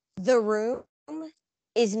The Room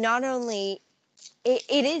is not only it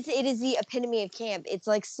is the epitome of camp. It's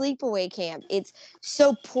like sleepaway camp. It's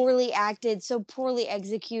so poorly acted, so poorly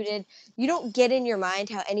executed. You don't get in your mind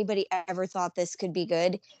how anybody ever thought this could be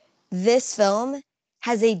good. This film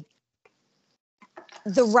has the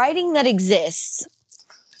writing that exists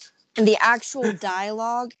and the actual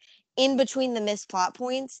dialogue in between the missed plot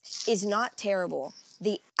points is not terrible.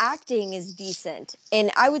 The acting is decent,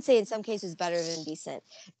 and I would say in some cases better than decent.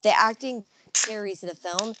 The acting carries the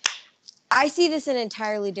film. I see this in an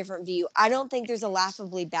entirely different view. I don't think there's a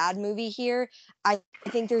laughably bad movie here. I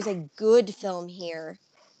think there's a good film here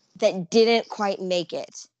that didn't quite make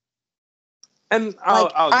it. And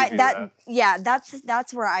I'll give you that. Yeah,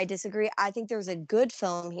 that's where I disagree. I think there's a good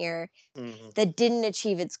film here that didn't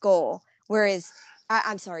achieve its goal. Whereas,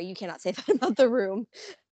 I'm sorry, you cannot say that about The Room.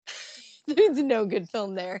 There's no good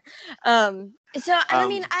film there. I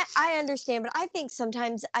mean, I understand, but I think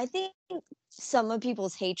sometimes some of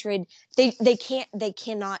people's hatred they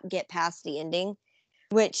cannot get past the ending,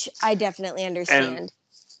 which I definitely understand.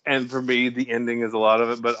 And for me, the ending is a lot of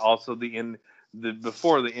it, but also the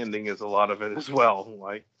before the ending is a lot of it as well.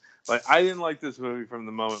 Like I didn't like this movie from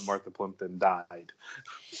the moment Martha Plimpton died.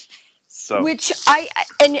 So, which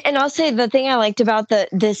and I'll say the thing I liked about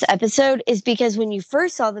this episode is because when you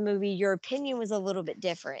first saw the movie, your opinion was a little bit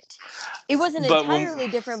different. It wasn't entirely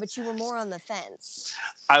different, but you were more on the fence.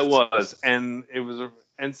 I was, and it was,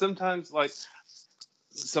 and sometimes like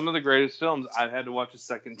some of the greatest films I've had to watch a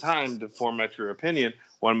second time to format your opinion.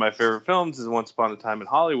 One of my favorite films is Once Upon a Time in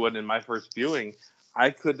Hollywood. In my first viewing, I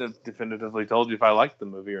couldn't have definitively told you if I liked the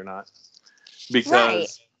movie or not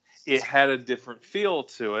because it had a different feel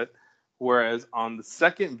to it. Whereas on the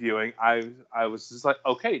second viewing, I was just like,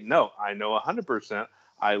 okay, no, I know 100%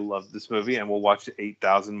 I love this movie and we'll watch it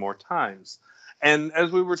 8,000 more times. And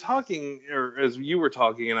as we were talking, or as you were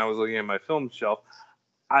talking and I was looking at my film shelf,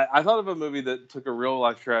 I thought of a movie that took a real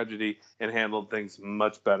life tragedy and handled things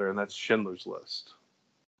much better, and that's Schindler's List.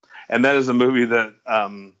 And that is a movie that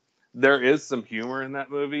there is some humor in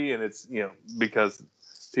that movie, and it's, because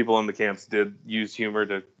people in the camps did use humor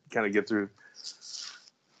to kind of get through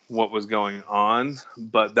what was going on.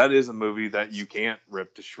 But that is a movie that you can't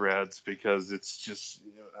rip to shreds because it's just,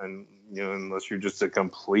 unless you're just a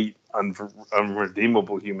complete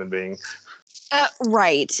unredeemable human being.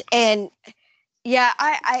 Right. And yeah,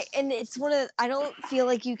 and it's I don't feel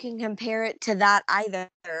like you can compare it to that either.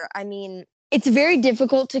 I mean, it's very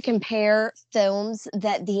difficult to compare films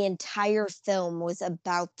that the entire film was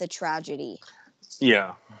about the tragedy.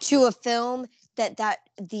 Yeah. To a film that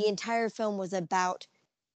the entire film was about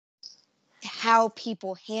how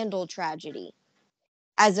people handle tragedy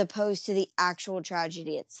as opposed to the actual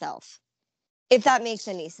tragedy itself. If that makes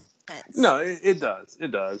any sense. No, it does. It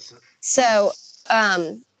does. So,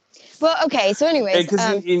 well, okay. So, anyways,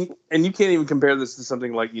 and you can't even compare this to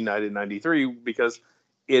something like United 93 because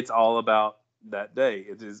it's all about that day.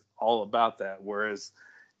 It is all about that. Whereas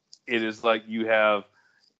it is like you have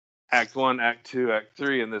Act 1, Act 2, Act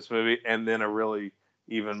 3 in this movie, and then a really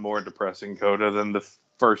even more depressing coda than the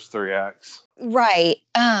first 3 acts. Right.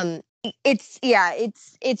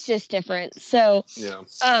 It's just different. So, yeah.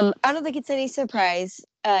 I don't think it's any surprise.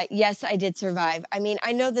 Yes, I did survive. I mean,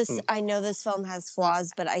 I know this film has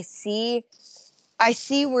flaws, but I see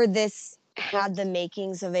where this had the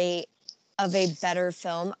makings of a better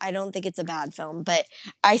film. I don't think it's a bad film, but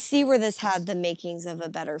I see where this had the makings of a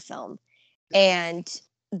better film and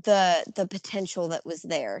the potential that was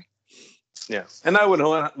there. Yeah. And I would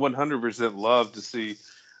 100% love to see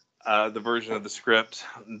the version of the script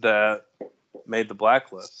that made the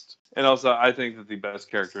Blacklist. And also, I think that the best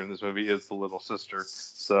character in this movie is the little sister.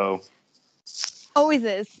 So, always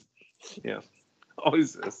is. Yeah.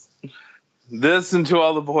 Always this. This and To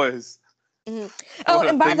All the Boys. Mm-hmm. Oh, What a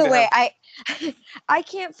and by thing the to way, have. I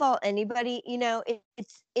can't fault anybody. You know,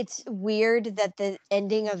 it's weird that the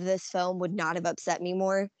ending of this film would not have upset me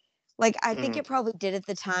more. Like, I think it probably did at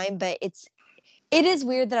the time, but it is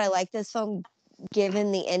weird that I like this film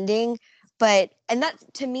given the ending. But and that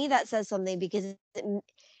to me that says something because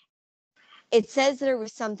it says there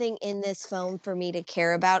was something in this film for me to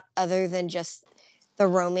care about other than just the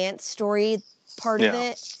romance story part of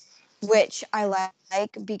it, which I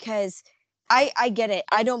like because I get it.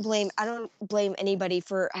 I don't blame anybody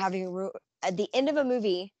for having at the end of a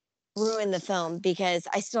movie ruin the film because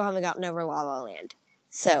I still haven't gotten over La La Land.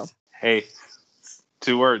 So Hey,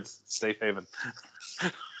 2 words: safe haven.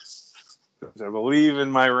 I believe in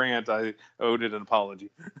my rant. I owed it an apology,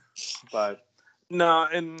 but no,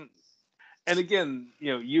 and again,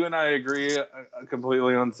 you and I agree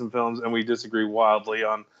completely on some films, and we disagree wildly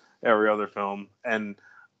on every other film. And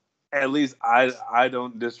at least I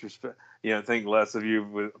don't disrespect, think less of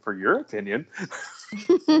you for your opinion.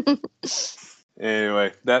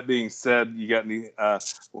 Anyway, that being said, you got any?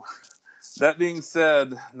 That being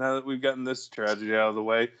said, now that we've gotten this tragedy out of the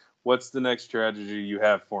way, what's the next tragedy you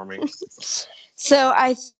have for me? So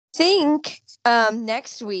I think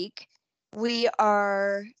next week we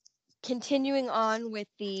are continuing on with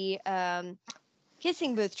the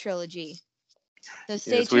Kissing Booth trilogy. So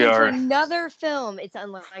stay tuned for another film. It's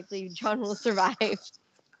unlikely John will survive.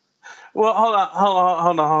 Well,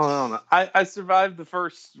 hold on. I survived the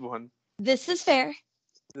first one. This is fair.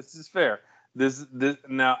 This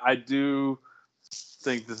now I do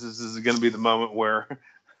think this is going to be the moment where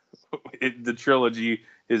the trilogy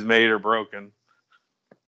is made or broken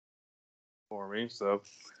for me. So,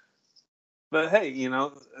 but hey,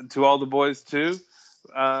 To All the Boys 2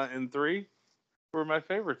 and 3 were my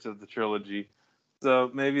favorites of the trilogy.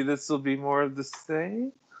 So maybe this will be more of the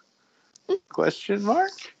same? Question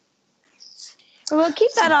mark? Well,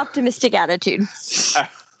 keep that optimistic attitude.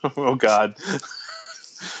 Oh, God.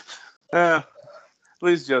 At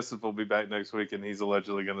least Joseph will be back next week, and he's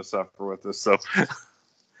allegedly going to suffer with this. So,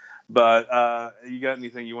 but you got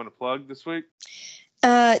anything you want to plug this week?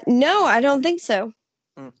 No, I don't think so.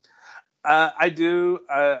 I do.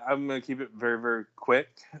 I'm going to keep it very, very quick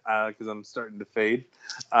because I'm starting to fade.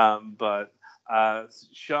 But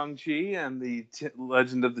Shang-Chi and the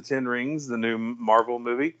Legend of the Ten Rings, the new Marvel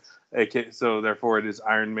movie. So therefore it is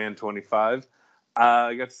Iron Man 25.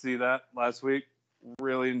 I got to see that last week.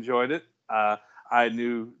 Really enjoyed it. I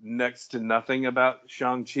knew next to nothing about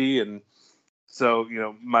Shang-Chi, and so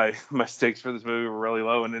my stakes for this movie were really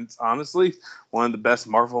low, and it's honestly one of the best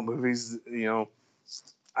Marvel movies.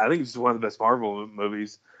 I think it's one of the best Marvel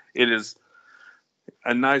movies. It is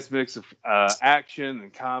a nice mix of action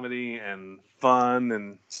and comedy and fun,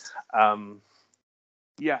 and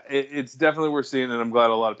it's definitely worth seeing, and I'm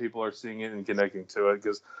glad a lot of people are seeing it and connecting to it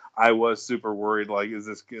because I was super worried, like, is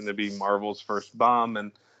this going to be Marvel's first bomb?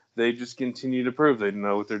 And they just continue to prove they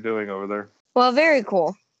know what they're doing over there. Well, very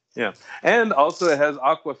cool. Yeah, and also it has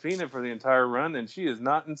Awkwafina for the entire run, and she is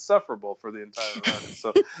not insufferable for the entire run.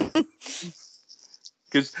 So,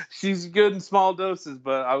 because she's good in small doses,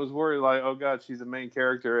 but I was worried, like, oh God, she's a main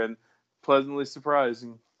character, and pleasantly surprised.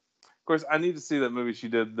 And of course, I need to see that movie she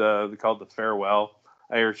did called The Farewell.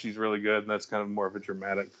 I hear she's really good, and that's kind of more of a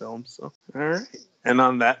dramatic film. So, all right. And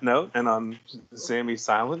on that note, and on Sammy's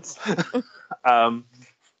silence,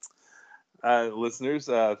 listeners,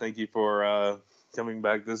 thank you for coming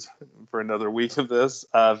back for another week of this.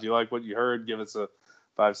 If you like what you heard, give us a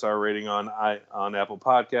 5-star rating on Apple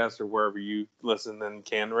Podcasts or wherever you listen and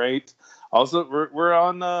can rate. Also, we're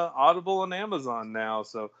on Audible and Amazon now.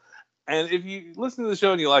 So, and if you listen to the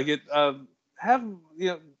show and you like it,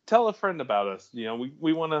 tell a friend about us.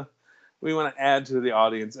 We want to add to the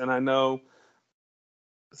audience, and I know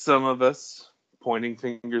some of us pointing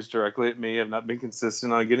fingers directly at me have not been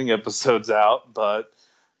consistent on getting episodes out, but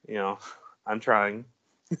I'm trying.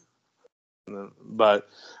 But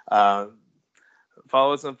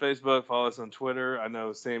follow us on Facebook, follow us on Twitter. I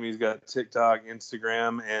know Sammy's got TikTok,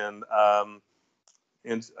 Instagram, and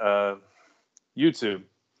YouTube.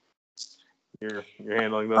 You're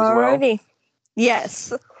handling those already. well?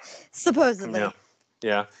 Yes, supposedly.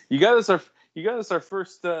 Yeah. You got us our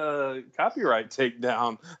first copyright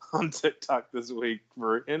takedown on TikTok this week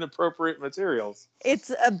for inappropriate materials.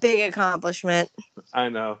 It's a big accomplishment. I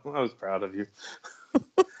know. I was proud of you.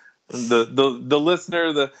 The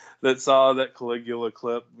listener that saw that Caligula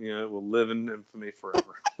clip, will live in infamy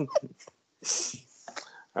forever.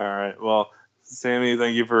 All right. Well, Sammy,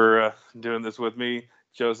 thank you for doing this with me.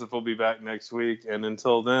 Joseph will be back next week, and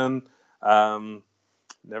until then,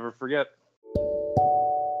 never forget.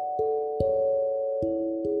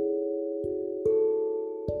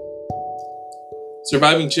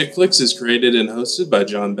 Surviving Chick Flicks is created and hosted by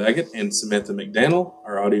John Baggett and Samantha McDaniel.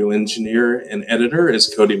 Our audio engineer and editor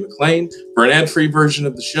is Cody McLean. For an ad-free version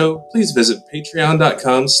of the show, please visit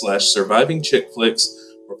patreon.com/survivingchickflicks,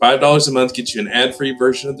 where $5 a month gets you an ad-free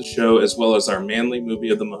version of the show as well as our Manly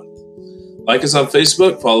Movie of the Month. Like us on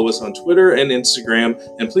Facebook, follow us on Twitter and Instagram,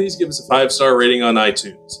 and please give us a 5-star rating on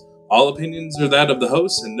iTunes. All opinions are that of the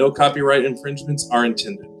hosts, and no copyright infringements are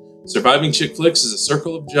intended. Surviving Chick Flicks is a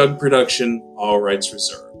Circle of Jug production, all rights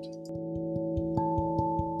reserved.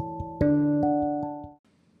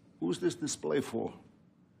 Who's this display for?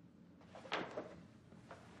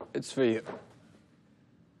 It's for you.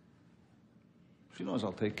 She knows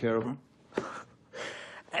I'll take care of her.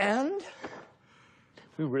 And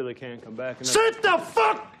we really can't come back and... Sit the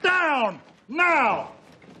fuck down! Now!